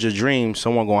don't build your dream,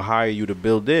 someone going to hire you to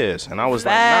build theirs. And I was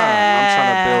like, nah, I'm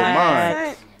trying to build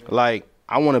mine. Like,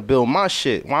 I want to build my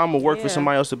shit. Why I'm going to work for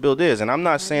somebody else to build theirs? And I'm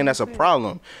not saying that's a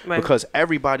problem. Right. Because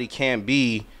everybody can't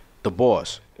be the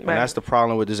boss. And Right. that's the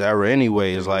problem with this era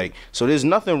anyway. Is like, so there's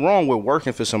nothing wrong with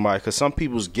working for somebody. Because some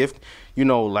people's gift, you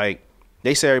know, like,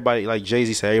 they say everybody, like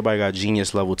Jay-Z said, everybody got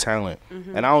genius level talent.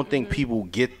 And I don't think people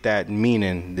get that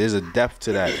meaning. There's a depth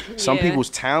to that. Some people's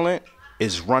talent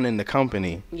is running the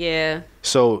company. Yeah.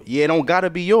 So, yeah, it don't got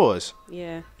to be yours.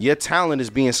 Yeah. Your talent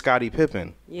is being Scottie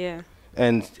Pippen. Yeah.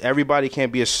 And everybody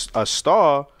can't be a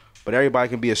star, but everybody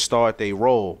can be a star at their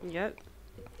role. Yep.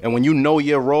 And when you know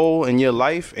your role in your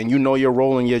life and you know your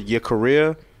role in your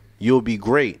career, you'll be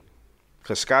great.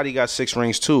 Because Scottie got 6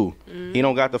 rings too. He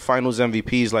don't got the finals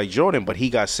MVPs like Jordan, but he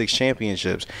got 6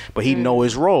 championships. But he know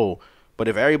his role. But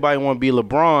if everybody want to be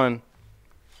LeBron,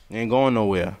 they ain't going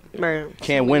nowhere. Right.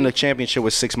 Can't win the championship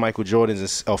with 6 Michael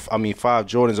Jordans, 5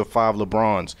 Jordans or 5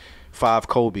 LeBrons, 5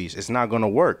 Kobe's. It's not going to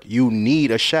work. You need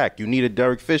a Shaq. You need a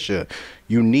Derek Fisher.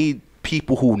 You need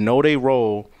people who know their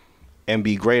role and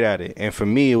be great at it. And for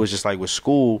me, it was just like with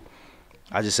school,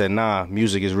 I just said, nah,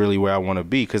 music is really where I want to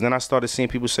be. Because then I started seeing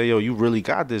people say, yo, you really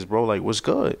got this, bro. Like, what's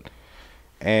good?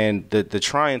 And the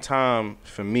trying time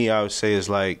for me, I would say, is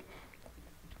like,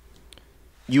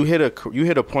 you hit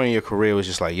a point in your career where it's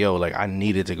just like, yo, like, I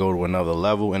needed to go to another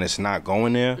level, and it's not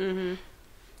going there.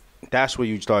 That's where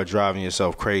you start driving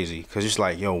yourself crazy. Because it's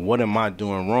like, yo, what am I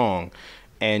doing wrong?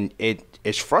 And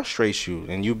it frustrates you,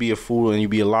 and you be a fool and you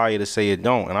be a liar to say it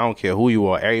don't. And I don't care who you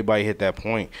are. Everybody hit that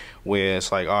point where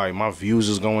it's like, all right, my views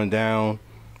is going down.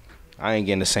 I ain't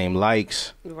getting the same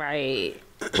likes. Right.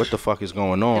 What the fuck is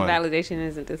going on? The validation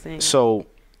isn't the same. So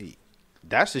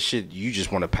that's the shit you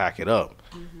just want to pack it up.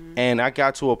 And I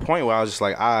got to a point where I was just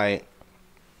like, all right,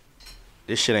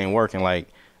 this shit ain't working. Like,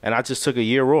 and I just took a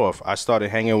year off. I started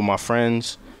hanging with my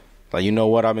friends. Like, you know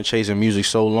what? I've been chasing music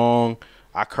so long.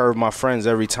 I curve my friends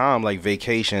every time, like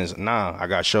vacations. Nah, I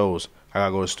got shows. I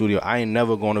gotta go to the studio. I ain't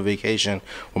never going to vacation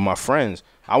with my friends.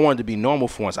 I wanted to be normal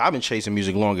for once. I've been chasing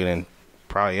music longer than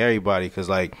probably everybody, because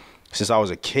like since I was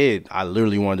a kid, I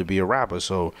literally wanted to be a rapper.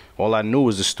 So all I knew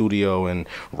was the studio and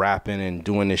rapping and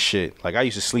doing this shit. Like I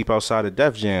used to sleep outside of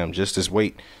Def Jam just to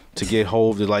wait to get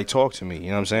Hove to like talk to me. You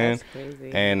know what I'm saying? That's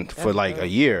crazy. And That's for like a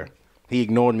year, he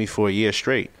ignored me for a year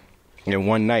straight. And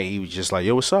one night he was just like,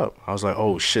 yo, what's up? I was like,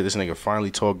 oh shit, this nigga finally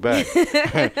talked back.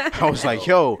 I was like,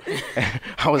 yo.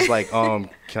 I was like, can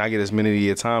I get this minute of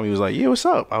your time? He was like, yeah, what's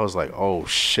up? I was like, oh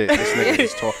shit, this nigga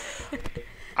just talk.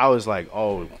 I was like,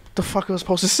 oh, what the fuck I was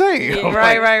supposed to say? Yeah.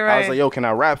 Right. I was like, yo, can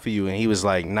I rap for you? And he was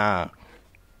like, nah.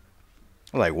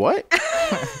 I'm like, what?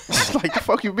 Like, the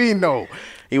fuck you mean, no?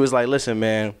 He was like, listen,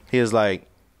 man. He was like,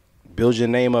 build your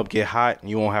name up, get hot, and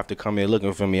you won't have to come here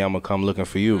looking for me. I'm going to come looking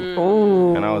for you.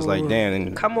 Ooh. And I was like, damn.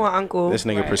 And come on, uncle. this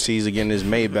nigga Right. proceeds to get in his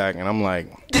Maybach, and I'm like.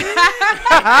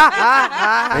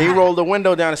 And he rolled the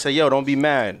window down and said, yo, don't be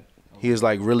mad. He was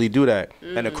like, really do that.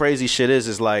 And the crazy shit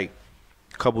is like,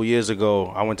 a couple years ago,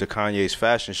 I went to Kanye's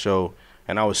fashion show,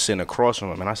 and I was sitting across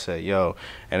from him, and I said, yo.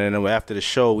 And then after the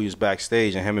show, we was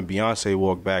backstage, and him and Beyonce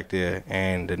walked back there,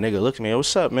 and the nigga looked at me, hey,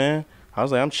 what's up, man? I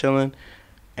was like, I'm chilling.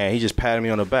 And he just patted me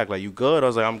on the back, like, you good? I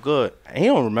was like, I'm good. And he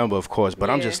don't remember, of course, but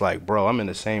I'm Yeah. just like, bro, I'm in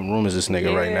the same room as this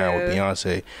nigga right now with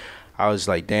Beyonce. I was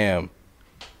like, damn.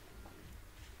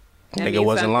 That Nigga means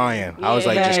wasn't something. lying. I was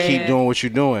like, just keep doing what you're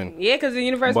doing. Yeah, because the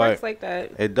universe But works like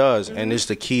that. It does. And it's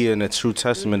the key and the true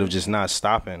testament of just not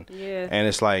stopping. Yeah. And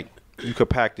it's like, you could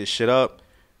pack this shit up.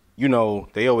 You know,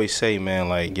 they always say, man,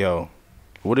 like, yo,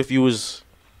 what if you was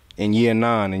in year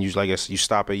 9 and you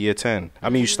stop at year 10? I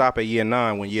mean, you stop at year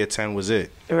 9 when year 10 was it.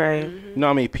 Right. You know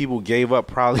how many people gave up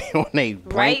probably when they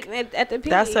Right blink? at the peak.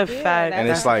 That's a yeah, fact. And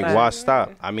that's it's a like, fact. why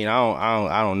stop? I mean,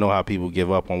 I don't know how people give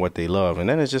up on what they love. And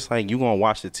then it's just like, you gonna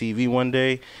watch the TV one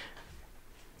day,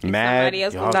 mad. Somebody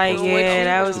else Yo, I was was Like, supposed to- yeah,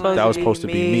 that was supposed to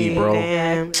be me, bro.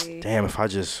 Damn. Exactly. Damn, if I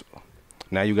just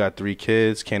now you got 3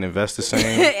 kids, can't invest the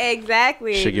same.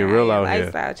 Exactly. Shit get real out here.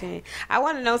 Lifestyle change. I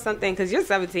want to know something because you're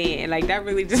 17 and like that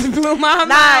really just blew my Nah,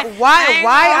 mind. why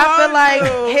I feel like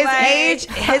Like-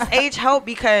 his age helped,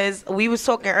 because we was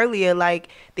talking earlier, like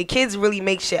the kids really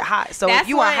make shit hot. So That's if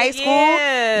you in what- high school,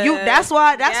 yeah. that's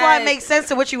why it Yes. makes sense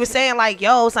to what you were saying, like,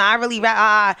 yo, son, I really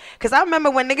rap, because I remember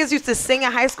when niggas used to sing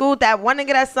in high school, that one nigga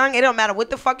that sung, it don't matter what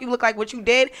the fuck you look like, what you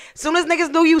did, soon as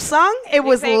niggas knew you sung, it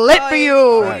was say, lit "Oh, for it's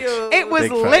you. for you." It was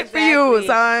Big lit facts. for you,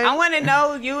 son. I want to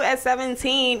know you at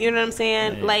 17, you know what I'm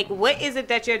saying? Like, what is it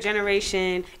that your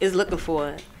generation is looking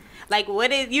for? Like,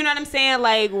 what is, you know what I'm saying?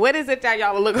 Like, what is it that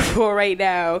y'all are looking for right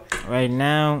now? Right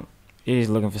now, it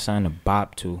is looking for something to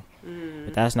bop to.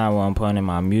 But that's not what I'm putting in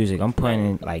my music. I'm putting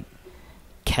in, like,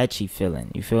 catchy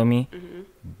feeling. You feel me?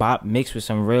 Bop mixed with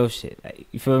some real shit. Like,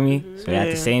 you feel me? So at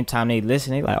the same time they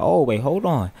listen, they like, oh, wait, hold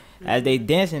on. As they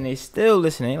dancing, they still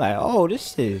listening. They like, oh,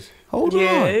 this is, hold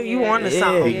Yeah, on. you want the Yeah.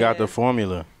 song. He got the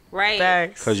formula. Right.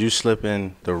 Facts. Cause you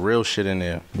slipping the real shit in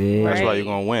there. Yeah. That's why Right. you're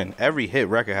gonna win. Every hit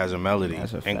record has a melody,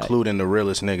 That's a fact. including the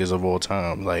realest niggas of all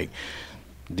time. Like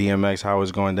DMX, How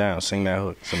It's Going Down. Sing that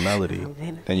hook. It's a melody.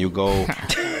 Then you go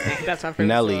That's my favorite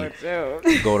Nelly. song,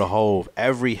 You go to Hove.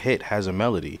 Every hit has a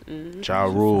melody. Ja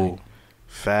Rule,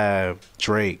 Fab,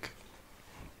 Drake.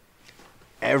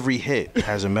 Every hit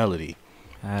has a melody.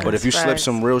 But if you slip Facts.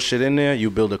 some real shit in there,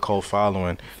 you build a cult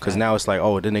following. Cause now it's like,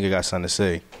 oh, this nigga got something to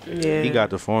say. Yeah. He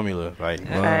got the formula. Like,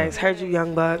 Facts. Heard you,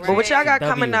 Young Buck. But what y'all got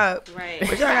coming up? Right.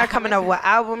 What y'all got coming up with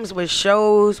albums, with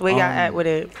shows? Where y'all at with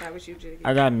it? How was you, Jigga?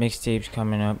 I got mixtapes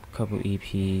coming up, a couple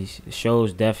EPs,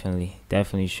 shows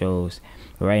definitely shows.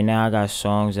 But right now I got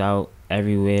songs out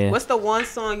everywhere. What's the one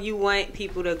song you want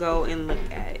people to go and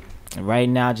look at? Right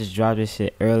now I just dropped this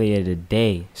shit earlier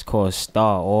today. It's called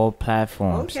Star, all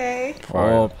platforms. Okay.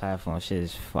 All platforms. Shit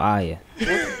is fire.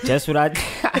 Just what I'ma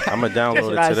just download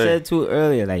what it I today. said too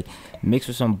earlier. Like mixed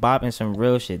with some bop and some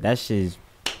real shit. That shit is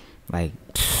like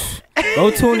go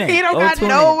tune in. He don't Go got tune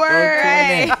no in.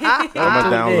 word. Go tune in.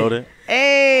 I'ma download it.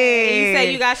 Hey. You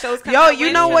say you got shows coming Yo, up. you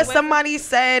When? know what When? somebody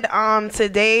said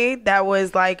today that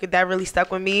was like that really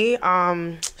stuck with me?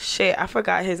 Shit, I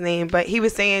forgot his name, but he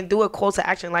was saying do a call to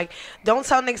action. Like, don't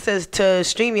tell niggas to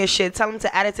stream your shit. Tell them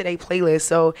to add it to their playlist.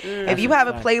 So if you have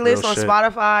a playlist Real on shit.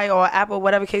 Spotify or Apple,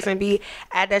 whatever case may be,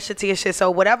 add that shit to your shit.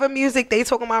 So whatever music they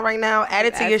talking about right now, add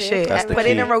it to your shit. That's the Put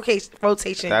it key. in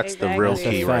rotation. That's the real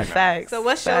Exactly. key right now. Facts. So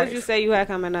what shows Facts. you say you had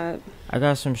coming up? I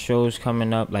got some shows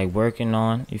coming up, like working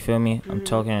on. You feel me? I'm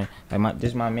talking like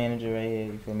this is my manager right here.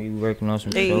 You feel me? We working on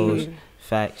some Hey. shows.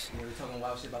 Facts. Yeah, we're talking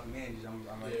wild shit about the managers. I'm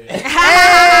like,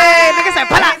 Hey, nigga said,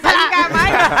 pull up.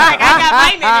 I got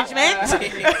my management.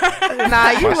 Nah,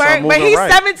 you My son work, but moving he's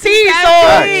right. 17, so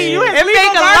Facts. it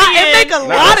make a lot. It make a Nah,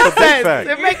 lot that's of a big sense. fact.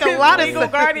 It make a lot of Legal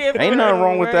sense. guardian. Ain't nothing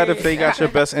wrong with that if they got your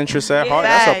best interests at heart.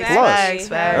 That's a Facts, plus. facts,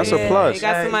 facts. That's a plus. You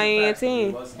got somebody in your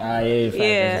team. Ah, yeah, facts.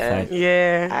 Yeah. That's a fact.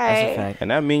 Yeah. That's a Alright. fact.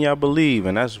 And that mean y'all believe,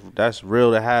 and that's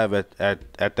real to have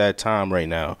at that time right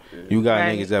now. You got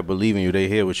Right. niggas that believe in you, they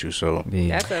here with you. So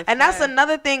Yeah. And that's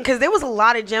another thing, because there was a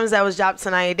lot of gems that was dropped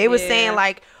tonight. They were Yeah. saying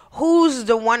like, who's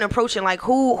the one approaching, like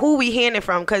who we hearing it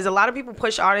from? Because a lot of people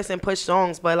push artists and push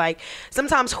songs, but like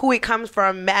sometimes who it comes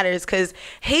from matters. Because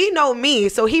he know me,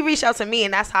 so he reached out to me,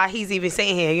 and that's how he's even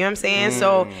saying here. You know what I'm saying?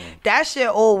 So that shit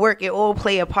all work. It all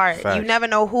play a part. Facts. You never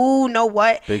know who, know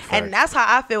what, Big facts. and that's how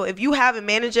I feel. If you have a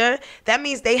manager, that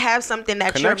means they have something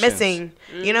that you're Connections. missing.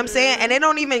 You know what I'm saying? And it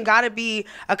don't even gotta be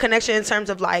a connection in terms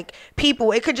of like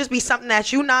people. It could just be something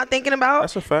that you not thinking about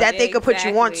That's a fact. that they could put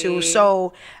you on to. Exactly.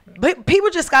 So but people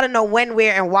just gotta know when,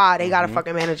 where, and why they got a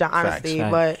fucking manager, honestly.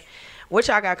 Facts. But what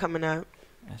y'all got coming up?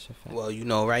 That's a fact. Well, you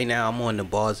know, right now I'm on the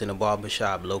Bars in the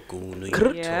Barbershop local New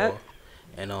York Yeah. tour,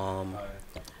 and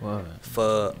What?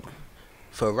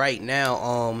 for right now,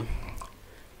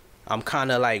 I'm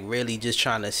kind of like really just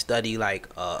trying to study like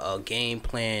a game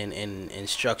plan and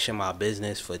structure my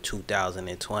business for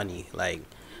 2020. Like,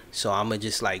 so I'ma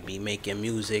just like be making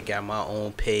music at my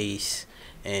own pace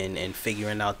and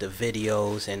figuring out the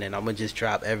videos, and then I'ma just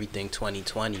drop everything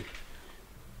 2020.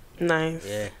 Nice.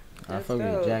 Yeah. I fuck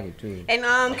with your jacket too. And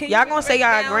can Y'all you gonna say break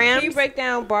y'all down- grams? Can you break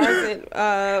down bars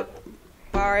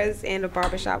and the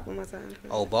barbershop one more time?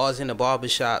 Oh, Bars in the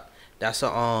Barbershop. That's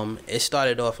a it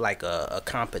started off like a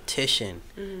competition,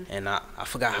 and I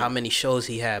forgot how many shows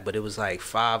he had, but it was like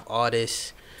 5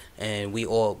 artists, and we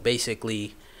all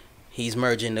basically, he's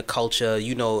merging the culture.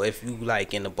 You know, if you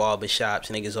like in the barbershops,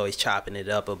 niggas always chopping it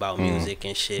up about music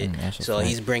and shit. That's a So fact.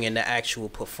 he's bringing the actual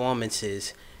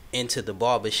performances into the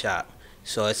barbershop.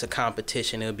 So it's a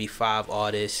competition. It'll be 5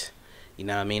 artists. You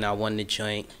know what I mean? I won the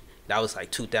joint. That was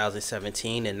like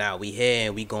 2017, and now we here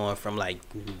and we going from like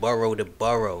borough to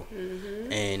borough,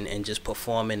 and just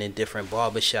performing in different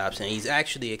barbershops. And he's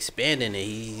actually expanding it.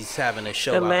 He's having a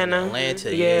show out in Atlanta.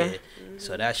 Atlanta. Yeah. Yeah.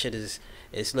 So that shit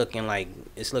it's looking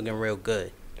real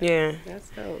good. Yeah. That's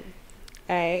dope.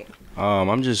 All right.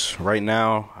 I'm just right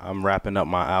now. I'm wrapping up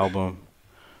my album,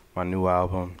 my new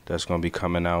album that's gonna be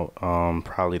coming out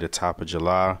probably the top of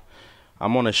July.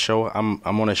 I'm on a show. I'm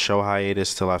on a show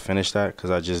hiatus till I finish that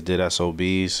because I just did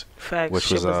SOBs, Facts. which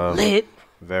Shit was lit.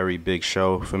 very big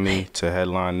show for me to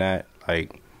headline that.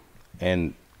 Like,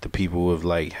 and the people who have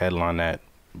like headlined that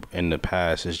in the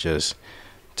past is just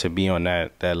to be on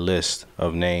that list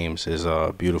of names is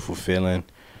a beautiful feeling.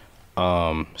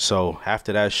 So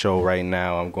after that show, right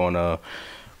now I'm gonna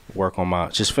work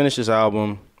on just finish this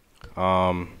album.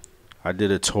 I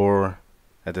did a tour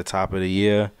at the top of the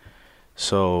year,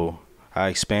 so I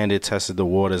expanded, tested the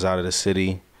waters out of the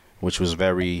city, which was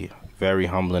very, very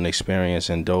humbling experience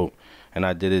and dope. and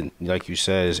I did it like you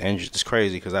said. It's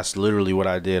crazy because that's literally what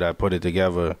I did. I put it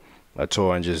together, a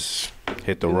tour, and just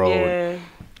hit the road. Yeah.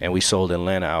 And we sold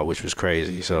Atlanta out, which was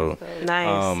crazy. So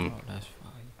Nice.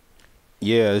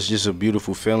 yeah, it's just a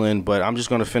beautiful feeling. But I'm just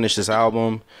gonna finish this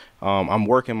album. I'm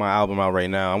working my album out right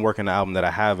now. I'm working the album that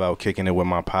I have out, Kicking It With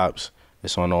My Pops.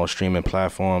 It's on all streaming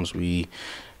platforms. We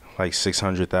like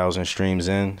 600,000 streams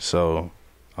in. So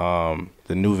the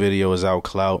new video is out,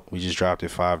 Clout. We just dropped it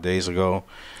 5 days ago.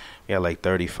 We had like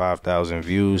 35,000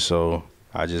 views. So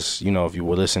I just, you know, if you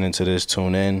were listening to this,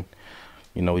 tune in.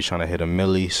 You know, we trying to hit a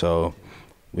milli. So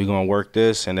we gonna work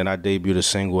this, and then I debuted a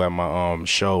single at my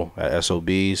show at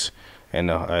SOB's, and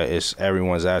it's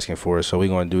everyone's asking for it. So we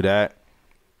gonna do that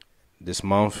this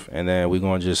month, and then we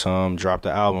gonna just drop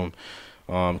the album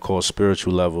called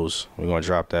Spiritual Levels. We're gonna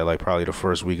drop that like probably the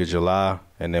first week of July,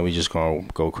 and then we just gonna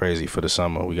go crazy for the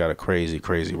summer. We got a crazy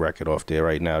record off there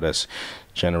right now that's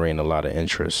generating a lot of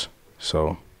interest.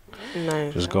 So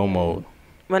Nice. just go mode.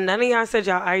 But none of y'all said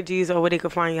y'all IGs or where they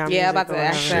could find y'all music. Yeah, about to or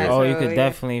ask whatever. that. Oh, you So, could yeah.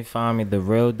 definitely find me the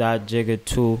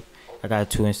real.jigga2. I got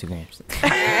 2 Instagrams.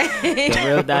 The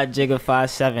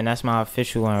real.jigga57. That's my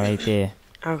official one right there.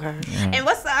 Okay. Yeah. And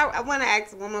I want to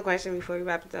ask one more question before we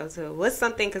wrap it up too. What's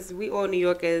something, because we all New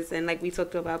Yorkers, and like we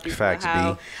talked about before, Facts,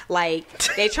 how B. like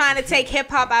they trying to take hip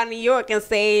hop out of New York and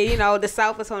say, you know, the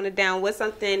South is holding it down. What's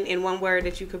something in one word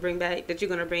that you could bring back, that you're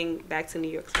gonna bring back to New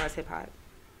York as far as hip hop?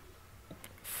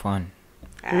 Fun.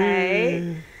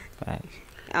 Alright. Facts.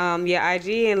 Your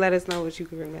IG, and let us know what you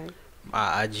could bring back.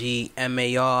 My IG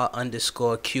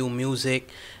MAR_Q Music,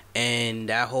 and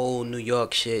that whole New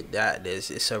York shit,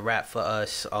 it's a wrap for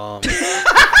us. What's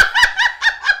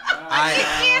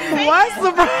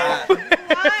the problem?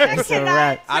 It's a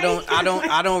wrap.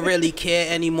 I don't really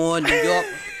care anymore. New York,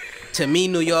 to me,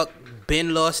 New York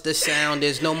been lost the sound.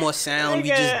 There's no more sound. We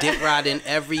just dip riding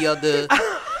every other.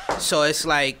 So it's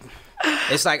like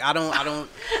I don't.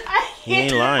 He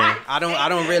ain't lying. I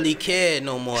don't really care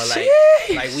no more. Like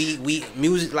we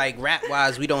music, like rap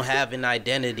wise, we don't have an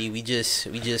identity. We just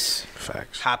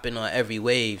Facts. hopping on every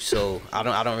wave. So I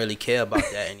don't really care about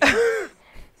that anymore.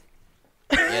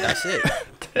 Yeah, that's it.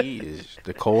 He is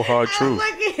the cold hard truth.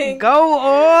 Go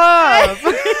off.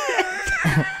 You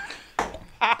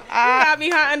got me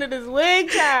hot under this wig,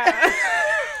 child.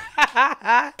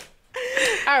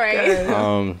 All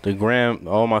right. The gram,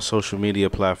 all my social media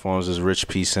platforms is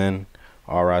Rich-P Sin,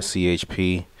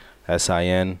 RICHPSIN.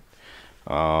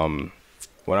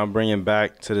 What I'm bringing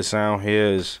back to the sound here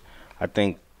is, I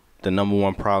think the number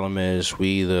one problem is we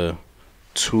either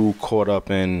too caught up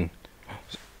in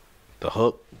the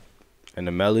hook and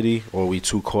the melody, or we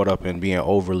too caught up in being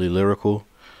overly lyrical.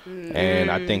 And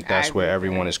I think that's where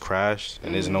everyone is crashed,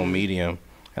 and there's no medium.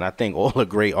 And I think all the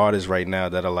great artists right now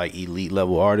that are like elite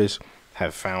level artists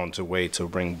have found a way to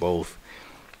bring both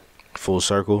full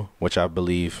circle, which I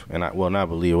believe, and not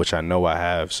believe, which I know I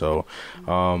have. So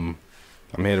I'm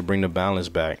here to bring the balance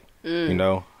back. You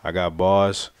know, I got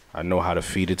bars. I know how to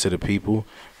feed it to the people,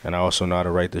 and I also know how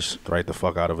to write the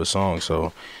fuck out of a song.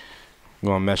 So we're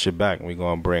gonna mesh it back, and we're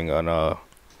gonna bring a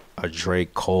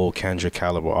Drake, Cole, Kendrick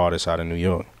caliber artist out of New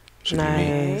York. Should be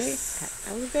me. Nice.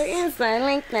 That was very inside. I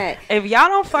like that. If y'all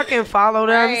don't fucking follow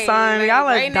them, Right, son, like, y'all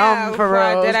are right dumb now, for before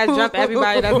real. Did I jump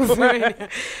everybody that was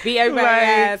beat everybody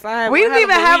ass? We didn't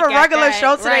even have a regular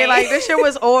show today. Right. Like, this shit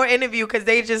was all interview because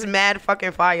they just mad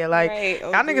fucking fire. Like, Right,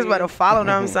 y'all niggas better follow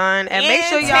them, son. And make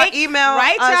sure y'all take- email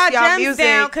write us y'all gems music.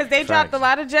 down, because they dropped Facts. a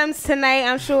lot of gems tonight.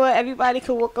 I'm sure everybody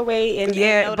could walk away and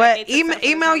Yeah, know that but they took something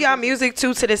email from y'all the music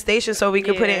too to the station so we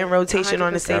can put it Yeah, in rotation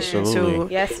on the 100%. station Absolutely.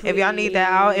 too. Yes, If y'all need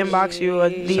that, I'll inbox you or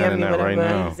DM Sending me that right whatever.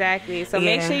 now. Exactly. So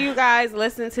make Yeah. sure you guys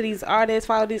listen to these artists,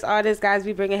 follow these artists, guys.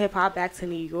 We bringing hip hop back to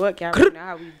New York. Y'all already know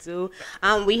how we do.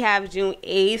 We have June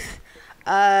 8th.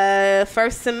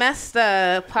 First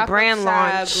semester pop-up Brand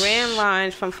shop, launch. grand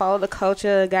launch from Follow the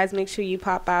Culture. Guys, make sure you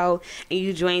pop out and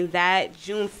you join that.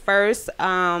 June 1st,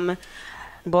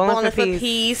 Ballin' for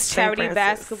Peace, St. charity Francis.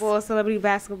 basketball, celebrity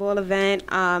basketball event.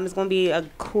 It's gonna be a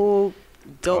cool,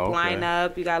 dope Okay.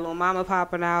 lineup. You got Lil Mama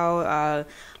popping out,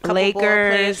 couple Lakers. ball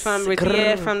players from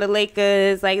Grrr. from the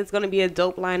Lakers. Like, it's gonna be a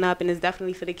dope lineup, and it's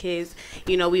definitely for the kids.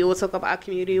 You know, we will talk about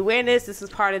community awareness. This is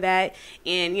part of that,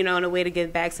 and you know, in a way to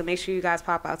give back. So make sure you guys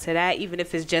pop out to that, even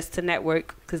if it's just to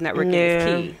network, because networking is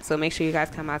key. So make sure you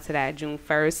guys come out to that June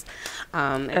 1st.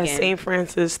 At Again, St.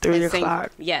 Francis, 3 at St.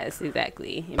 o'clock. Yes,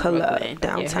 exactly. In Pull Brooklyn. up,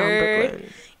 downtown You heard?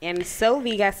 Brooklyn. And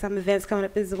Sylvie got some events coming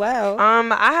up as well.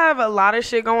 I have a lot of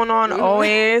shit going on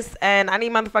always, and I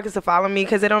need motherfuckers to follow me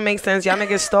because it don't make sense. Y'all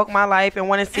niggas stalk my life and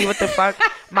want to see what the fuck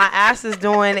my ass is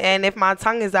doing and if my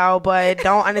tongue is out, but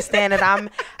don't understand that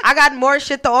I got more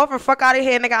shit to offer. Fuck out of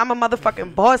here, nigga. I'm a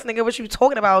motherfucking boss, nigga. What you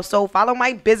talking about? So follow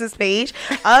my business page,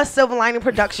 Silver Lining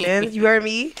Productions. You heard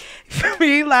me? Feel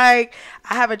me? Like,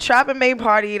 I have a Trap and May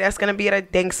party that's gonna be at a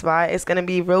dink spot. It's gonna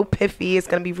be real piffy. It's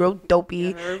gonna be real dopey.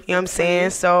 You know what I'm saying?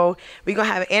 So we gonna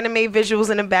have anime visuals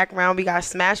in the background. We got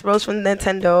Smash Bros from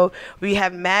Nintendo. We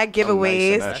have mad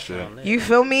giveaways. Nice You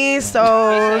feel me?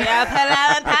 So This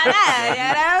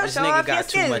nigga got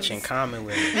too much in common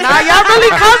with me. nah, y'all really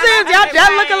cousins.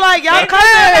 Y'all looking like y'all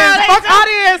cousins. Fuck out of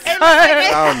here, son.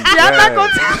 Y'all not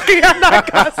gonna tell me y'all not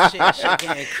cousins. Shit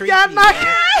getting creepy. Y'all not.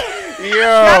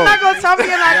 Y'all not gonna tell me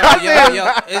you're not cousins. Yo,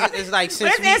 it's like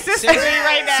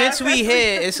since we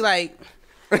here, it's like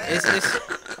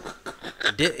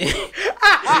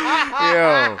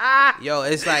yo,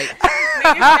 it's like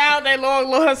Now they long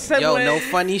lost siblings. yo, no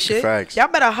funny shit. Facts. Y'all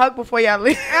better hug before y'all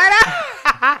leave.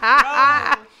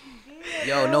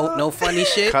 Yo, no funny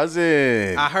shit.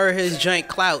 Cousin. I heard his joint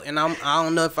clout, and I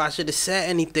don't know if I should have said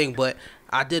anything, but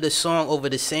I did a song over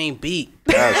the same beat.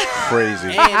 That's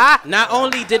crazy. And not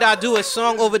only did I do a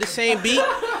song over the same beat,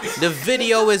 the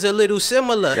video is a little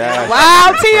similar.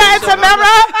 Wow, Tia and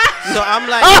Tamara. So I'm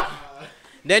like,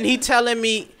 then he's telling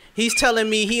me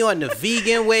he on the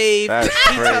vegan wave. That's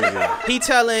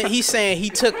crazy. He's saying he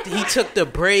took the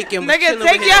break and was Nigga, chilling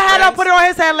take with your his head up, friends. put it on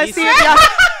his head. Let's He see said- if y'all.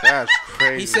 That's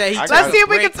crazy. He said he I took Let's got- see if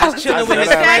we break, can tell. was chilling with his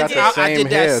I got friends. the I same did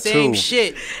hair, that same too.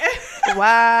 shit.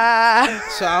 Wow.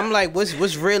 So I'm like, what's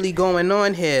really going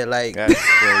on here? Like, That's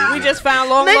crazy. We just found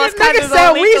long lost Nigga cousins said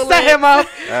on we Lethal set him up.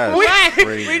 That's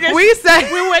crazy. We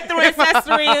said. We went through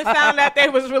ancestry and found out they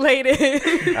was related.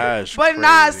 That's But crazy.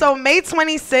 nah, so May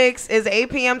 26th is 8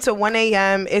 p.m. to 1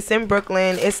 a.m. It's in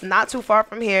Brooklyn. It's not too far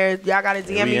from here. Y'all gotta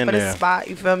DM We me in for the there. spot.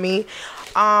 You feel me?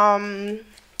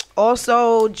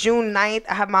 Also, June 9th,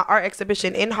 I have my art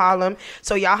exhibition in Harlem.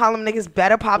 So y'all Harlem niggas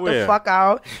better pop the Where? fuck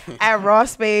out at Raw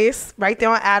Space, right there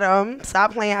on Adam.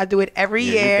 Stop playing. I do it every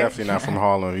Yeah, you year. definitely not from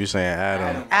Harlem. You saying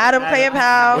Adam? Adam Player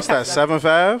Pal. What's that?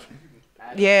 7-5?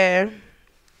 Yeah.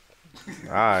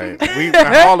 All right. We in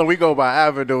Harlem. We go by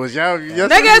avenues. Y'all.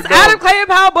 Nigga, it's Adam Clay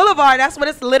Powell Boulevard. That's what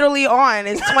it's literally on.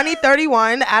 It's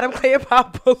 2031 Adam Clay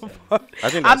Powell Boulevard. I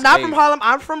think I'm that's not 8. from Harlem.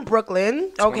 I'm from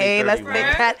Brooklyn. Okay, let's make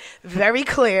that very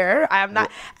clear. I am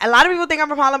not. A lot of people think I'm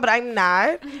from Harlem, but I'm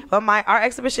not. But my art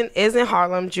exhibition is in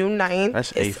Harlem, June 9th.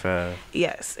 That's It's- 8-5.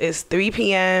 Yes, it's 3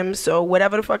 p.m. So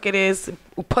whatever the fuck it is,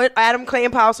 put Adam Clay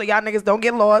and Powell so y'all niggas don't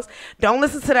get lost. Don't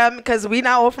listen to them because we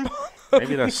not all from Harlem.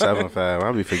 Maybe that's 7-5.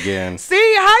 I'll be forgetting.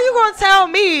 See, how you gonna tell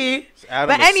me? Adam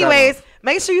But is anyways, 7.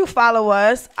 make sure you follow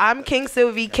us. I'm King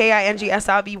Sylvie,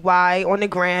 KingSilvy on the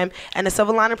gram, and the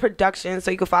Silver Lining Productions,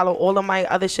 so you can follow all of my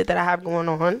other shit that I have going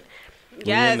on.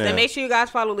 Yes, there. and make sure you guys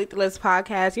follow Lethal Lipz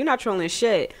podcast. You're not trolling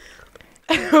shit.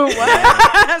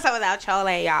 What? So without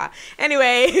trolling y'all.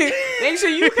 Anyway, make sure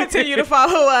you continue to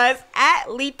follow us at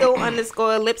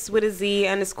lethal_lips with a Z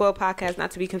 _ podcast,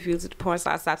 not to be confused with the porn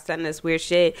star. Stop sending us weird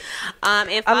shit. And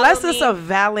follow Unless it's me. a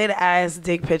valid ass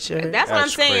dick picture. That's what I'm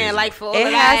That's saying. crazy. Like for all It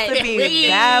of has that, to be please.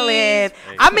 valid.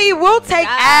 I mean, we'll take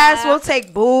ass, we'll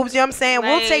take boobs, you know what I'm saying?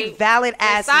 We'll Like, take valid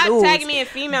ass Stop nudes. tagging me in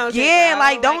female shit, Yeah, bro.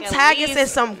 like don't at tag us least- in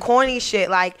some corny shit.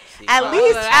 Like all at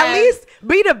that. least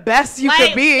be the best you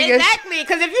could be. in your sh- Exactly,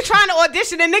 because if you're trying to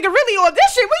audition, a nigga really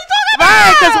audition. What you talking about?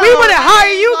 Right, because we wouldn't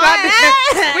hire you, Like,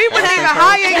 goddamn. We wouldn't even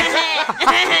hire you.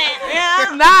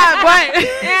 Yeah. Nah, but see,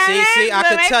 I But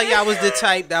could make tell sure- y'all was the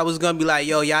type that was gonna be like,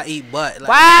 yo, y'all eat butt. Like,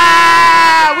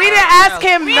 wow, we didn't ask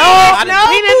him we did not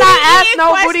ask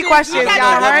no booty questions. We got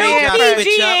Y'all the heard real it PG first.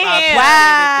 in here.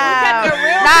 Wow. The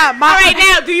real- Nah, All right,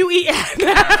 now, do you eat ass?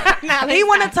 Nah, he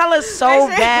want to tell us so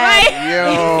bad.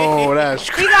 Yo, that's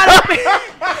He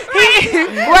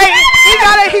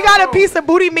got he got a piece of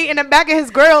booty meat in the back of his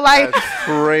grill. Like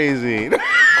crazy.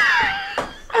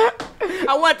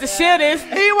 I want to share this.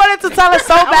 he wanted to tell us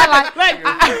so bad. Like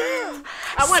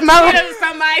I want smell to share this with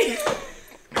somebody.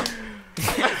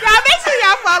 Y'all make sure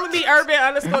y'all follow me,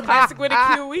 urban_classic with a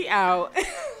Q. We out.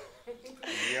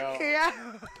 yeah.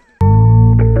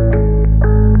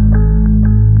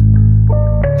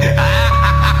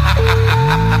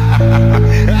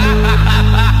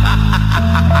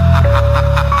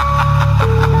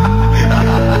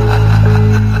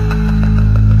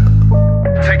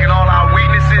 Taking all our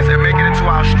weaknesses and making it into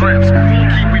our strengths.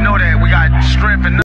 We know that we got strength and